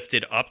getting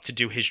lifted up to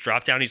do his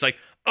drop down. He's like,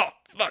 oh,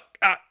 fuck,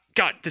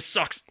 God, this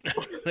sucks.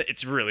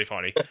 It's really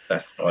funny.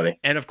 That's funny.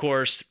 And of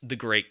course, the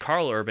great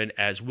Carl Urban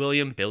as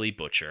William Billy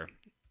Butcher.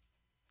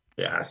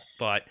 Yes.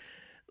 But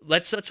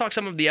let's talk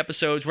some of the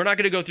episodes. We're not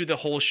going to go through the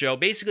whole show.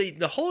 Basically,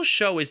 the whole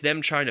show is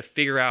them trying to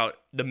figure out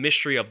the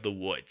mystery of the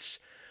woods.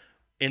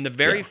 In the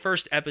very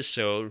first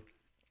episode,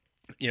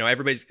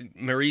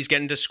 Marie's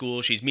getting to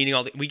school. She's meeting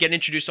we get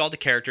introduced to all the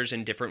characters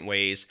in different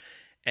ways.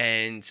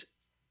 And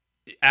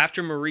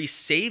after Marie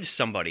saves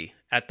somebody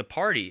at the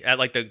party, at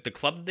like the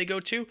club that they go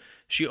to,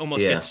 she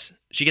almost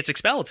gets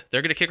expelled.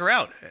 They're going to kick her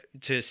out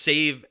to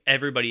save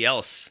everybody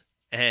else.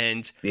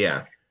 And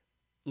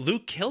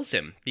Luke kills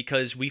him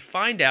because we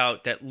find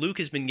out that Luke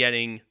has been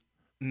getting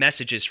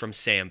messages from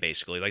Sam,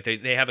 basically. Like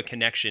they have a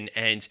connection.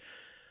 And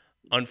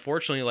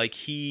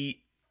unfortunately,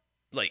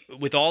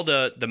 with all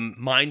the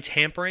mind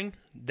tampering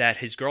that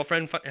his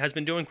girlfriend has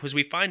been doing, because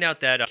we find out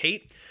that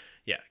Kate.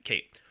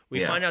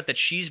 We find out that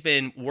she's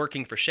been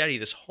working for Shetty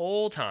this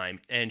whole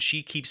time, and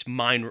she keeps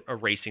mind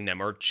erasing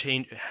them or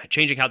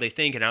changing how they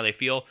think and how they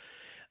feel.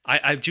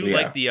 I do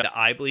like the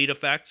eye bleed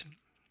effect.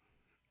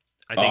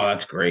 I think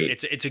that's great.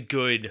 It's a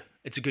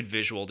good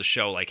visual to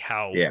show like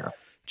how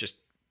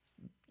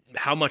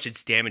how much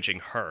it's damaging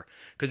her,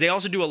 because they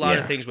also do a lot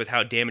of things with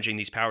how damaging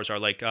these powers are.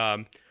 Like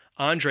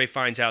Andre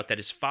finds out that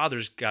his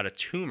father's got a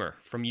tumor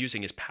from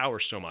using his power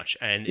so much,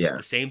 and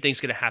the same thing's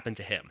going to happen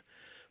to him,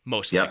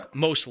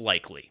 most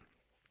likely.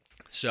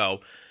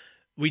 So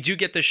we do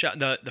get the shot.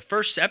 The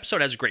first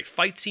episode has a great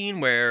fight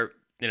scene where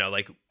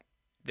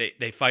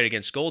they fight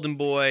against Golden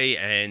Boy,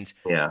 and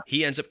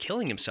he ends up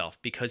killing himself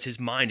because his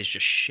mind is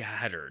just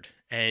shattered,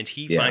 and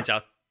he finds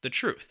out the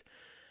truth.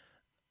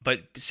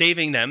 But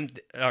saving them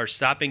or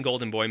stopping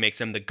Golden Boy makes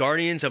them the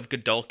Guardians of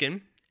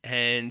Godolphin,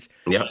 and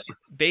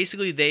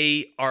basically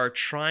they are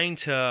trying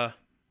to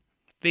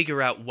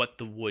figure out what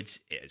the woods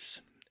is,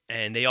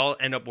 and they all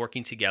end up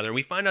working together. And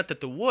we find out that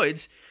the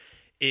woods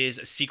is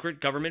a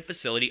secret government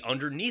facility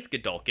underneath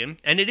Godolphin,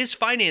 and it is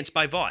financed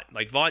by Vought.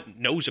 Like, Vought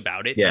knows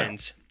about it,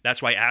 and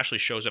that's why Ashley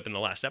shows up in the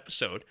last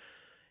episode.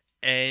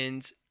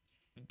 And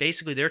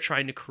basically, they're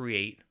trying to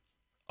create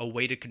a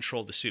way to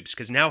control the soups,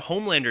 because now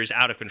Homelander is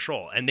out of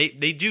control, and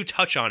they do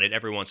touch on it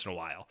every once in a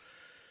while.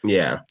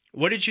 Yeah.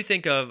 What did you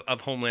think of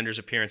Homelander's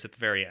appearance at the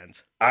very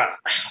end?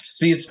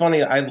 See, it's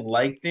funny. I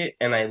liked it,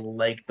 and I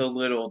liked the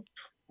little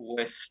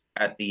twist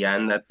at the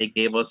end that they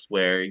gave us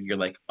where you're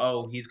like,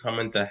 oh, he's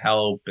coming to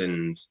help,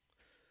 and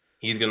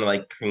he's gonna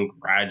like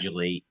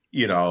congratulate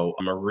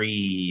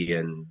Marie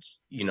and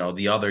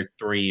the other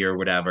three or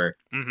whatever.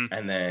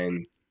 And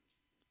then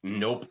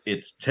nope,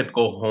 it's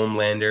typical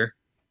Homelander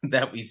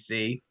that we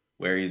see,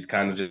 where he's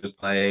kind of just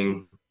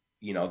playing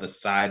the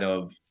side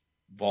of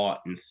Vought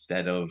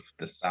instead of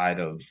the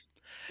side of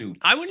Soups.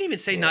 I wouldn't even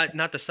say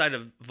not the side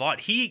of Vought.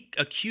 He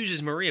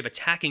accuses Marie of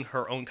attacking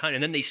her own kind,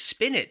 and then they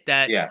spin it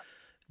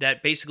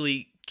that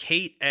basically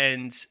Kate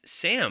and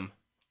Sam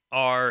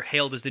are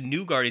hailed as the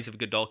new Guardians of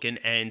Godolphin,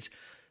 and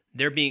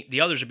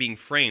the others are being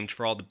framed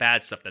for all the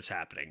bad stuff that's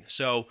happening.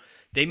 So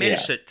they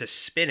managed to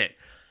spin it.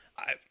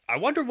 I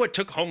wonder what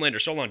took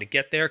Homelander so long to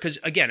get there, because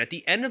again, at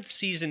the end of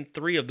season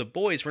 3 of The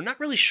Boys, we're not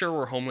really sure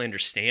where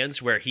Homelander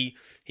stands, where he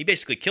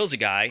basically kills a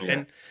guy,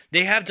 and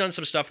they have done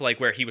some stuff like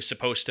where he was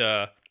supposed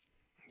to,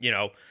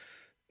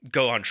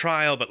 go on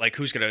trial, but like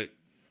who's going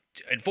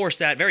to enforce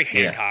that? Very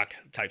Hancock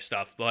type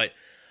stuff, but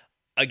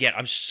again,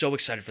 I'm so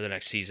excited for the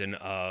next season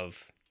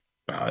of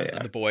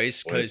The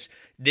Boys, because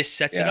this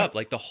sets it up.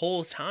 Like the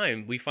whole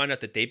time we find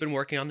out that they've been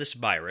working on this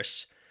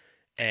virus,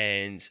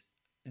 and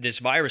this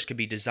virus could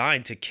be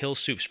designed to kill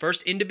Soups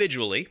first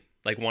individually,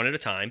 like one at a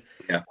time.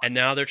 Yeah. And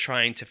now they're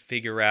trying to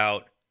figure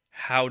out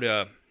how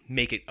to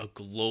make it a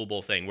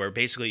global thing where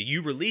basically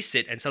you release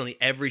it and suddenly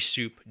every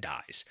Soup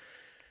dies.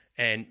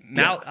 And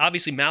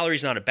obviously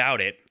Mallory's not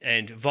about it,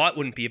 and Vought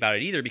wouldn't be about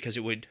it either, because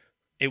it would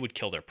it would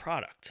kill their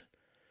product.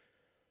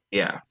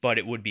 Yeah. But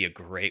it would be a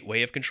great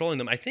way of controlling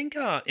them. I think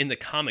in the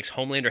comics,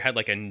 Homelander had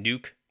like a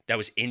nuke that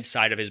was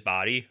inside of his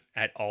body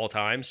at all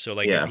times. So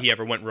like if he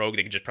ever went rogue,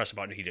 they could just press a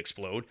button and he'd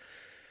explode.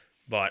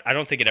 But I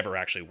don't think it ever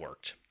actually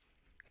worked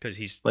because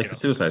he's like the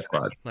Suicide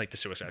Squad. Like the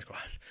Suicide Squad,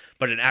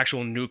 but an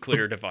actual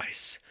nuclear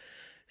device.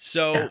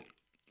 So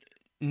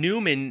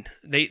Newman,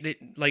 they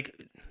like,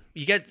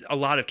 you get a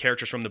lot of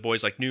characters from The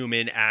Boys like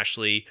Newman,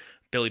 Ashley,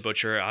 Billy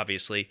Butcher,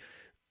 obviously.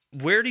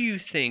 Where do you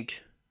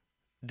think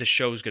the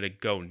show's going to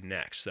go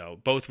next, though,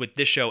 both with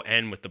this show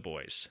and with The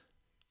Boys?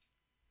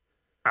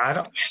 I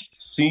don't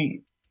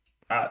see.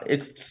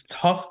 It's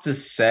tough to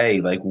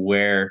say like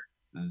where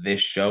this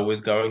show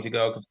is going to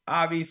go because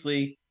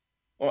obviously,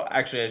 well,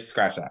 actually, I should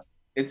scratch that.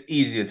 It's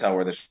easy to tell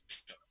where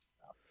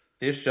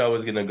this show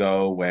is going to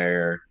go.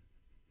 Where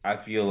I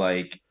feel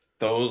like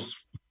those,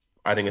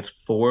 I think it's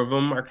 4 of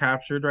them are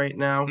captured right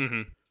now.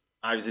 Mm-hmm.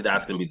 Obviously,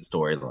 that's going to be the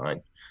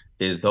storyline.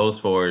 Is those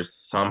 4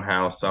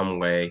 somehow, some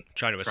way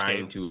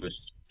trying to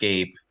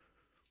escape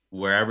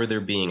wherever they're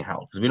being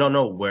held? Because we don't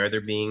know where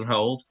they're being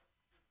held.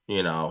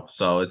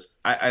 So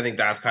I think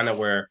that's kind of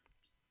where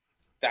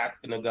that's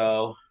gonna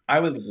go. I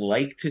would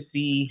like to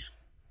see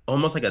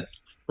almost like a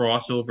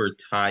crossover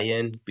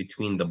tie-in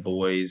between The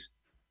Boys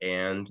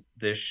and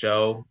this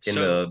show in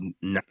the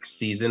next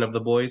season of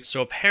The Boys. So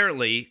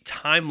apparently,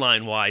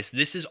 timeline-wise,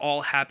 this is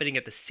all happening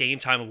at the same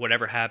time of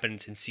whatever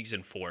happens in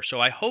season 4.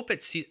 So I hope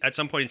at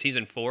some point in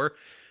season 4,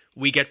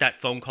 we get that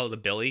phone call to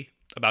Billy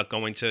about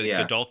going to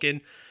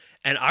Godolkin.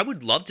 And I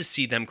would love to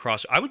see them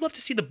cross. I would love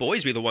to see The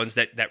Boys be the ones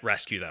that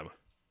rescue them.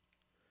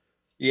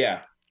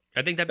 Yeah.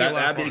 I think that'd be a lot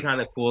of fun. That'd be kind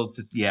of cool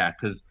to see. Yeah,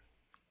 because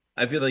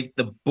I feel like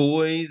The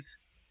Boys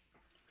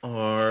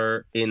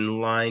are in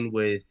line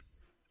with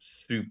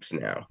Soups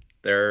now.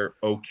 They're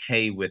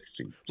okay with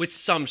Soups. With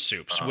some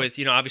Soups. With,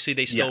 obviously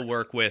they still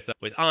work with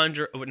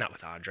Andre, not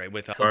with Andre,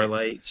 with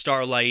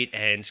Starlight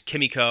and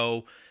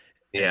Kimiko.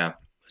 Yeah.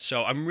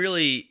 So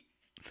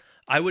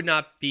I would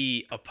not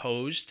be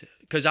opposed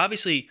because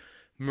obviously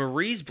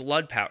Marie's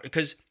blood power,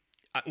 because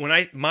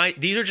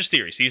these are just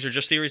theories. These are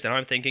just theories that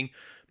I'm thinking.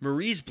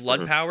 Marie's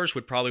blood powers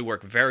would probably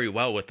work very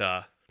well with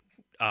a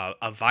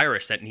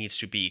virus that needs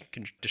to be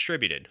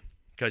distributed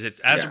because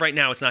as of right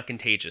now, it's not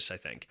contagious, I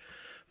think.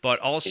 But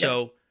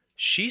also,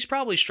 she's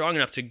probably strong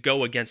enough to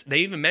go against.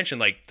 They even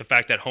mentioned like the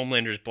fact that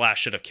Homelander's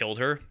blast should have killed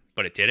her,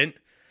 but it didn't.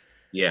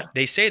 Yeah.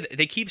 They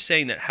keep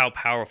saying that how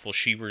powerful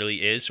she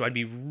really is. So I'd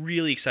be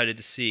really excited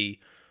to see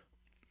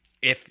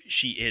if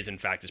she is in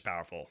fact as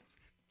powerful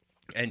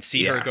and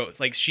see her go.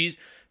 Like she's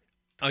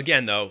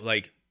again though,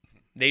 like.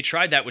 They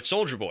tried that with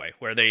Soldier Boy,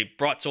 where they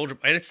brought Soldier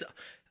Boy, and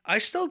I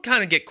still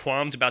kind of get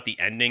qualms about the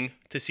ending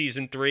to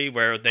season 3,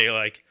 where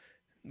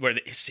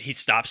he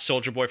stops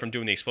Soldier Boy from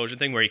doing the explosion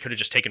thing, where he could have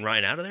just taken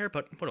Ryan out of there.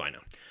 But what do I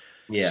know?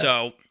 Yeah.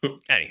 So,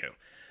 anywho,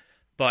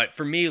 but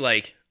for me,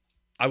 like,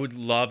 I would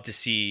love to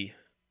see.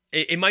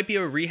 It might be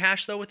a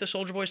rehash though with the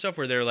Soldier Boy stuff,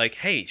 where they're like,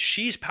 "Hey,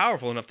 she's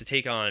powerful enough to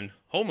take on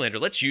Homelander.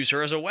 Let's use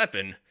her as a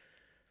weapon."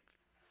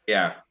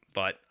 Yeah.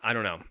 But I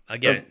don't know.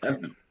 Again.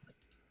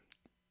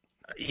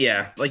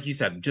 Yeah, like you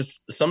said,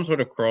 just some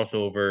sort of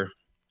crossover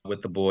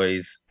with The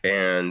Boys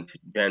and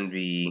Gen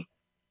V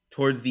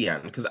towards the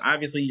end. Because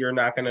obviously you're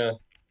not going to...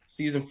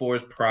 Season 4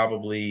 is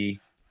probably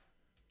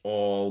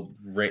all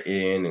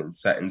written and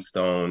set in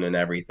stone and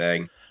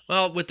everything.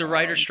 Well, with the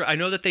writer's strike, I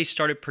know that they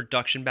started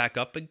production back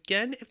up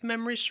again, if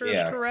memory serves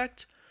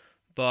correct.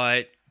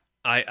 But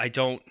I'm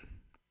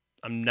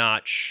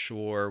not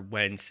sure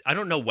when... I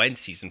don't know when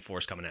Season 4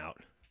 is coming out.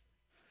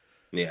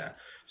 Yeah.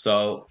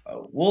 So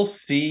we'll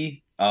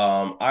see.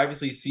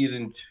 Obviously,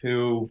 season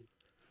 2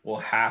 will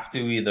have to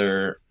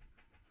either.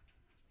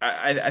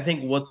 I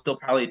think what they'll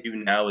probably do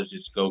now is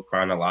just go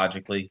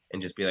chronologically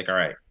and just be like, all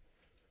right,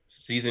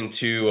 season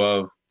 2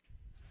 of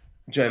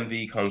Gen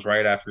V comes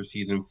right after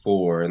season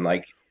 4, and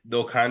like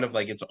they'll kind of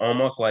like it's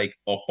almost like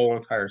a whole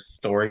entire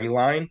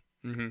storyline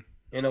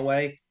in a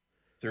way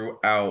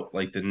throughout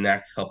like the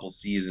next couple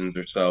seasons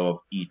or so of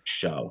each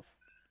show.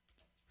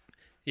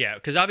 Yeah,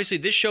 because obviously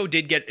this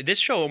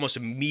show almost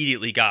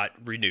immediately got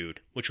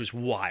renewed, which was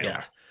wild.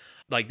 Yeah.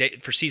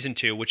 Like for season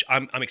 2, which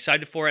I'm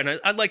excited for, and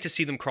I'd like to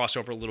see them cross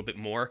over a little bit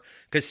more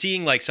because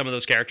seeing like some of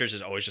those characters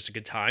is always just a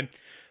good time.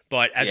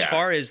 But as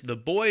far as The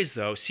Boys,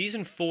 though,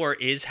 season 4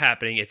 is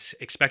happening. It's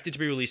expected to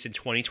be released in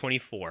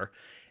 2024,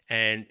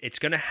 and it's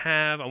gonna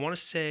have, I want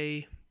to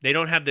say, they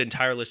don't have the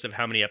entire list of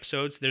how many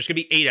episodes. There's gonna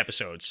be 8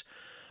 episodes.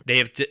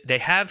 They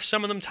have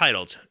some of them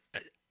titled.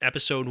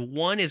 Episode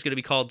 1 is going to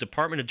be called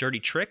Department of Dirty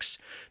Tricks,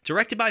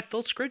 directed by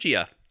Phil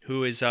Sgriglia,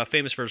 who is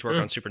famous for his work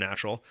on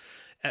Supernatural.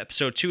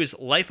 Episode 2 is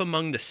Life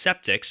Among the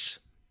Septics,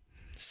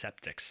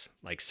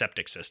 like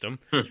septic system.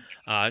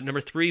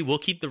 Number 3, We'll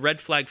Keep the Red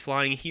Flag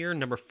Flying Here.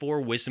 Number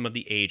 4, Wisdom of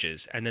the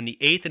Ages. And then the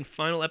 8th and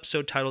final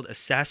episode titled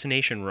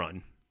Assassination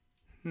Run.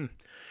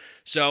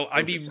 So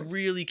I'd be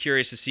really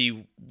curious to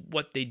see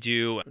what they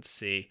do. Let's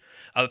see.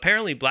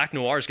 Apparently Black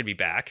Noir is going to be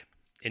back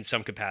in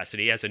some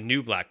capacity as a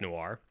new Black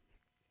Noir.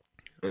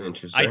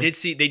 Interesting. I did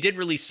see they did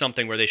release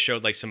something where they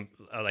showed like some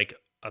like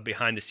a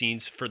behind the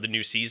scenes for the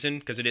new season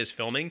because it is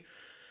filming.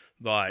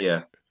 But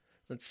Yeah.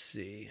 let's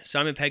see.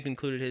 Simon Pegg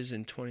included his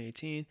in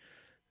 2018.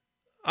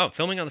 Oh,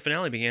 filming on the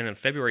finale began on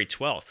February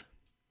 12th.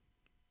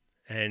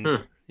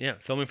 And yeah,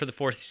 filming for the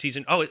 4th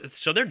season. Oh,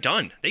 so they're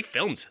done. They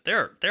filmed.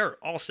 They're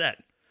all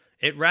set.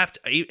 It wrapped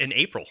in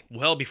April,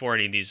 well before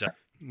any of these.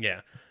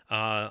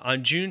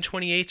 On June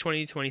 28th,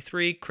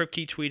 2023,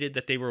 Kripke tweeted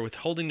that they were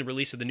withholding the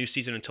release of the new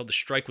season until the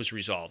strike was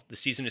resolved. The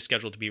season is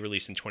scheduled to be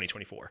released in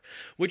 2024,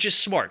 which is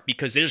smart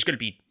because there's going to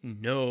be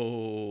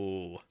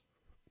no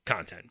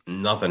content.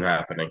 Nothing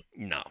happening.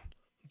 No.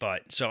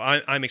 But so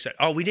I'm excited.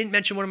 Oh, we didn't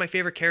mention one of my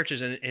favorite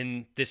characters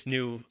in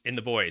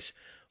The Boys.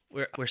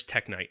 Where's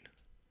Tech Knight?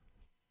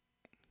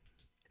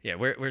 Yeah,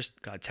 where's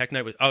Tech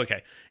Knight?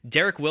 Okay.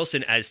 Derek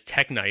Wilson as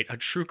Tech Knight, a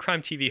true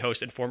crime TV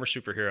host and former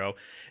superhero.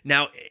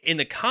 Now, in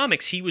the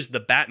comics, he was the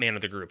Batman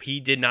of the group.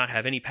 He did not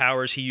have any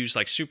powers. He used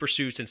like super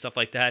suits and stuff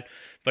like that.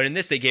 But in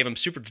this, they gave him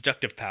super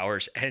deductive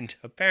powers. And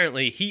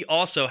apparently, he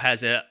also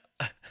has a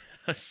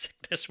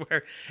sickness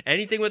where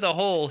anything with a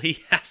hole,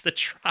 he has to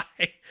try.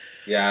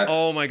 Yes.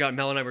 Oh my God,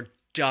 Mel and I were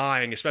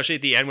dying, especially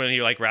at the end when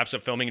he like wraps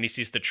up filming and he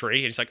sees the tree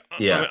and he's like,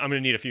 I'm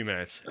gonna need a few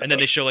minutes, and then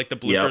they show like the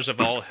bloopers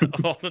of all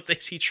the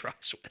things he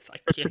tries with. I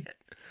can't.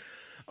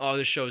 Oh,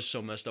 this show is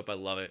so messed up. I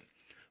love it.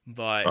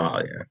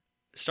 But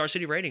Star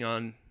City rating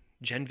on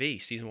Gen V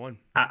season 1.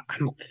 I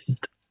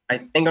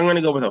think I'm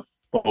gonna go with a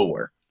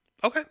 4.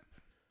 Okay.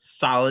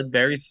 Solid,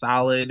 very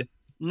solid.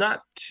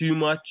 Not too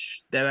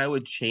much that I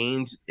would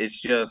change.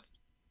 It's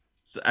just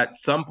at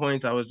some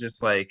points I was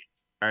just like,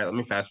 all right, let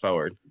me fast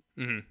forward.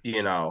 And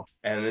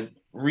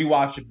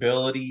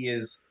rewatchability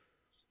is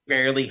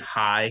fairly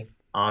high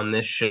on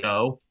this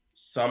show.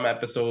 Some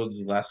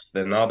episodes less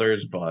than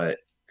others, but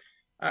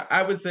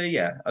I would say,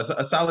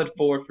 a solid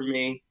 4 for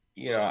me.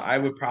 I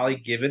would probably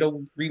give it a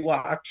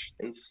rewatch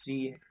and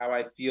see how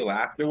I feel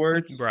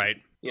afterwards. Right.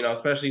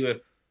 Especially if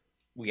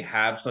we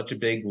have such a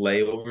big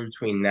layover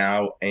between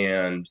now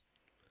and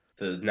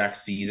the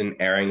next season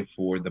airing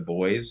for The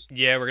Boys.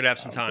 Yeah, we're going to have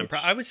some time.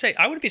 I would say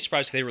I wouldn't be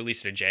surprised if they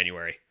released it in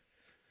January.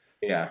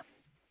 Yeah.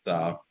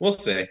 So we'll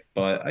see.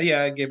 But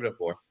I gave it a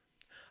 4.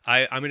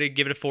 I'm going to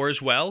give it a 4 as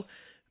well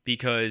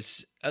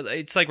because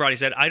it's like Roddy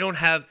said, I don't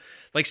have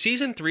like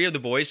season 3 of The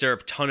Boys. There are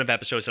a ton of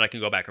episodes that I can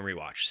go back and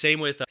rewatch. Same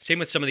with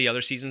some of the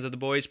other seasons of The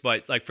Boys.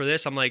 But like for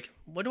this, I'm like,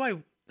 what do I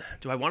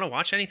want to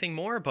watch anything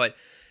more? But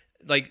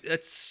like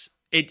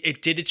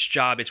it did its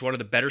job. It's one of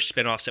the better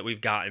spinoffs that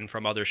we've gotten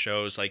from other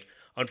shows. Like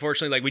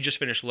unfortunately, like we just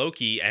finished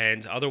Loki,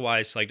 and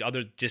otherwise, like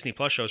other Disney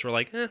Plus shows were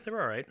like, they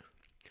were all right.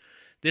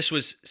 This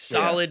was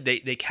solid. Yeah.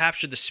 They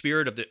captured the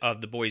spirit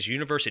of the Boys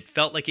universe. It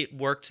felt like it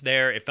worked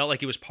there. It felt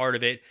like it was part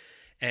of it,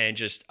 and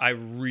just I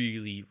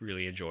really,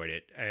 really enjoyed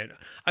it. And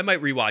I might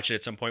rewatch it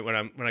at some point when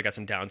I got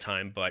some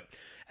downtime. But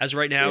as of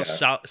right now,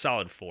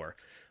 solid 4.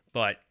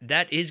 But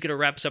that is gonna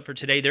wrap us up for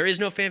today. There is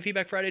no Fan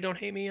Feedback Friday. Don't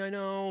hate me. I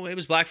know it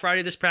was Black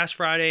Friday this past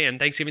Friday and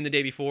Thanksgiving the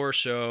day before,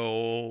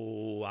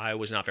 so I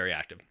was not very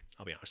active.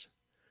 I'll be honest.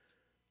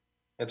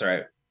 That's all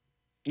right.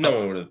 No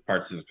one would have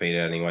participated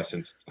anyway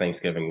since it's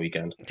Thanksgiving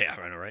weekend. Yeah,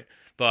 I know, right?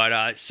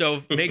 But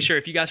so make sure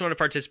if you guys want to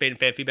participate in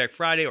Fan Feedback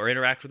Friday or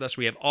interact with us,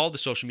 we have all the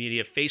social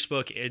media,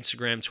 Facebook,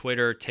 Instagram,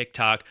 Twitter,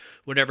 TikTok,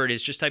 whatever it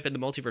is. Just type in the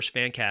Multiverse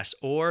Fancast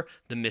or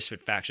the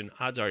Misfit Faction.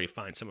 Odds are you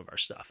find some of our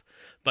stuff.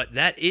 But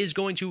that is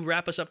going to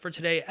wrap us up for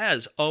today.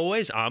 As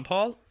always, I'm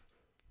Paul.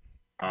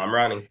 I'm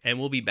Ronnie. And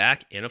we'll be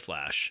back in a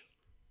flash.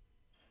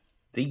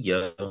 See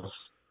ya.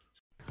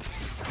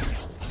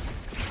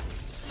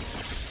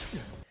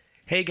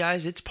 Hey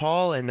guys, it's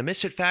Paul, and the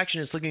Misfit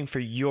Faction is looking for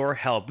your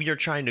help. We are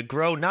trying to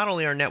grow not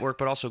only our network,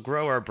 but also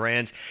grow our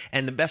brands,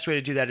 and the best way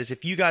to do that is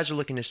if you guys are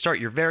looking to start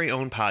your very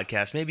own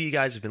podcast. Maybe you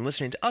guys have been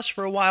listening to us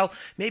for a while,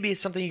 maybe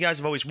it's something you guys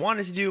have always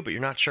wanted to do, but you're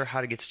not sure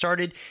how to get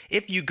started.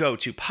 If you go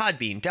to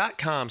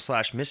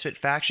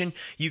podbean.com/misfitfaction,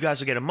 you guys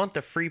will get a month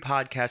of free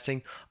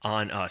podcasting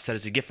on us. That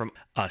is a gift from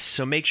us.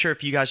 So make sure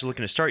if you guys are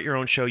looking to start your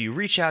own show, you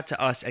reach out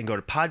to us and go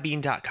to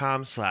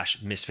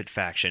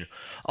podbean.com/misfitfaction.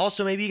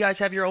 Also, maybe you guys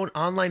have your own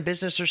online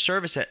business or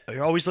service that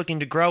you're always looking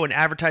to grow, and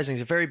advertising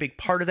is a very big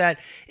part of that.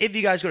 If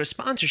you guys go to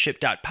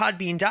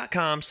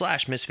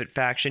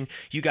sponsorship.podbean.com/misfitfaction,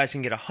 you guys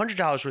can get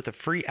 $100 worth of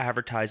free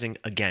advertising,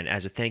 again,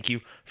 as a thank you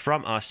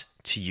from us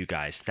to you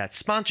guys.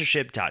 That's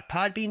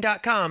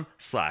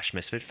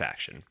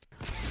sponsorship.podbean.com/misfitfaction.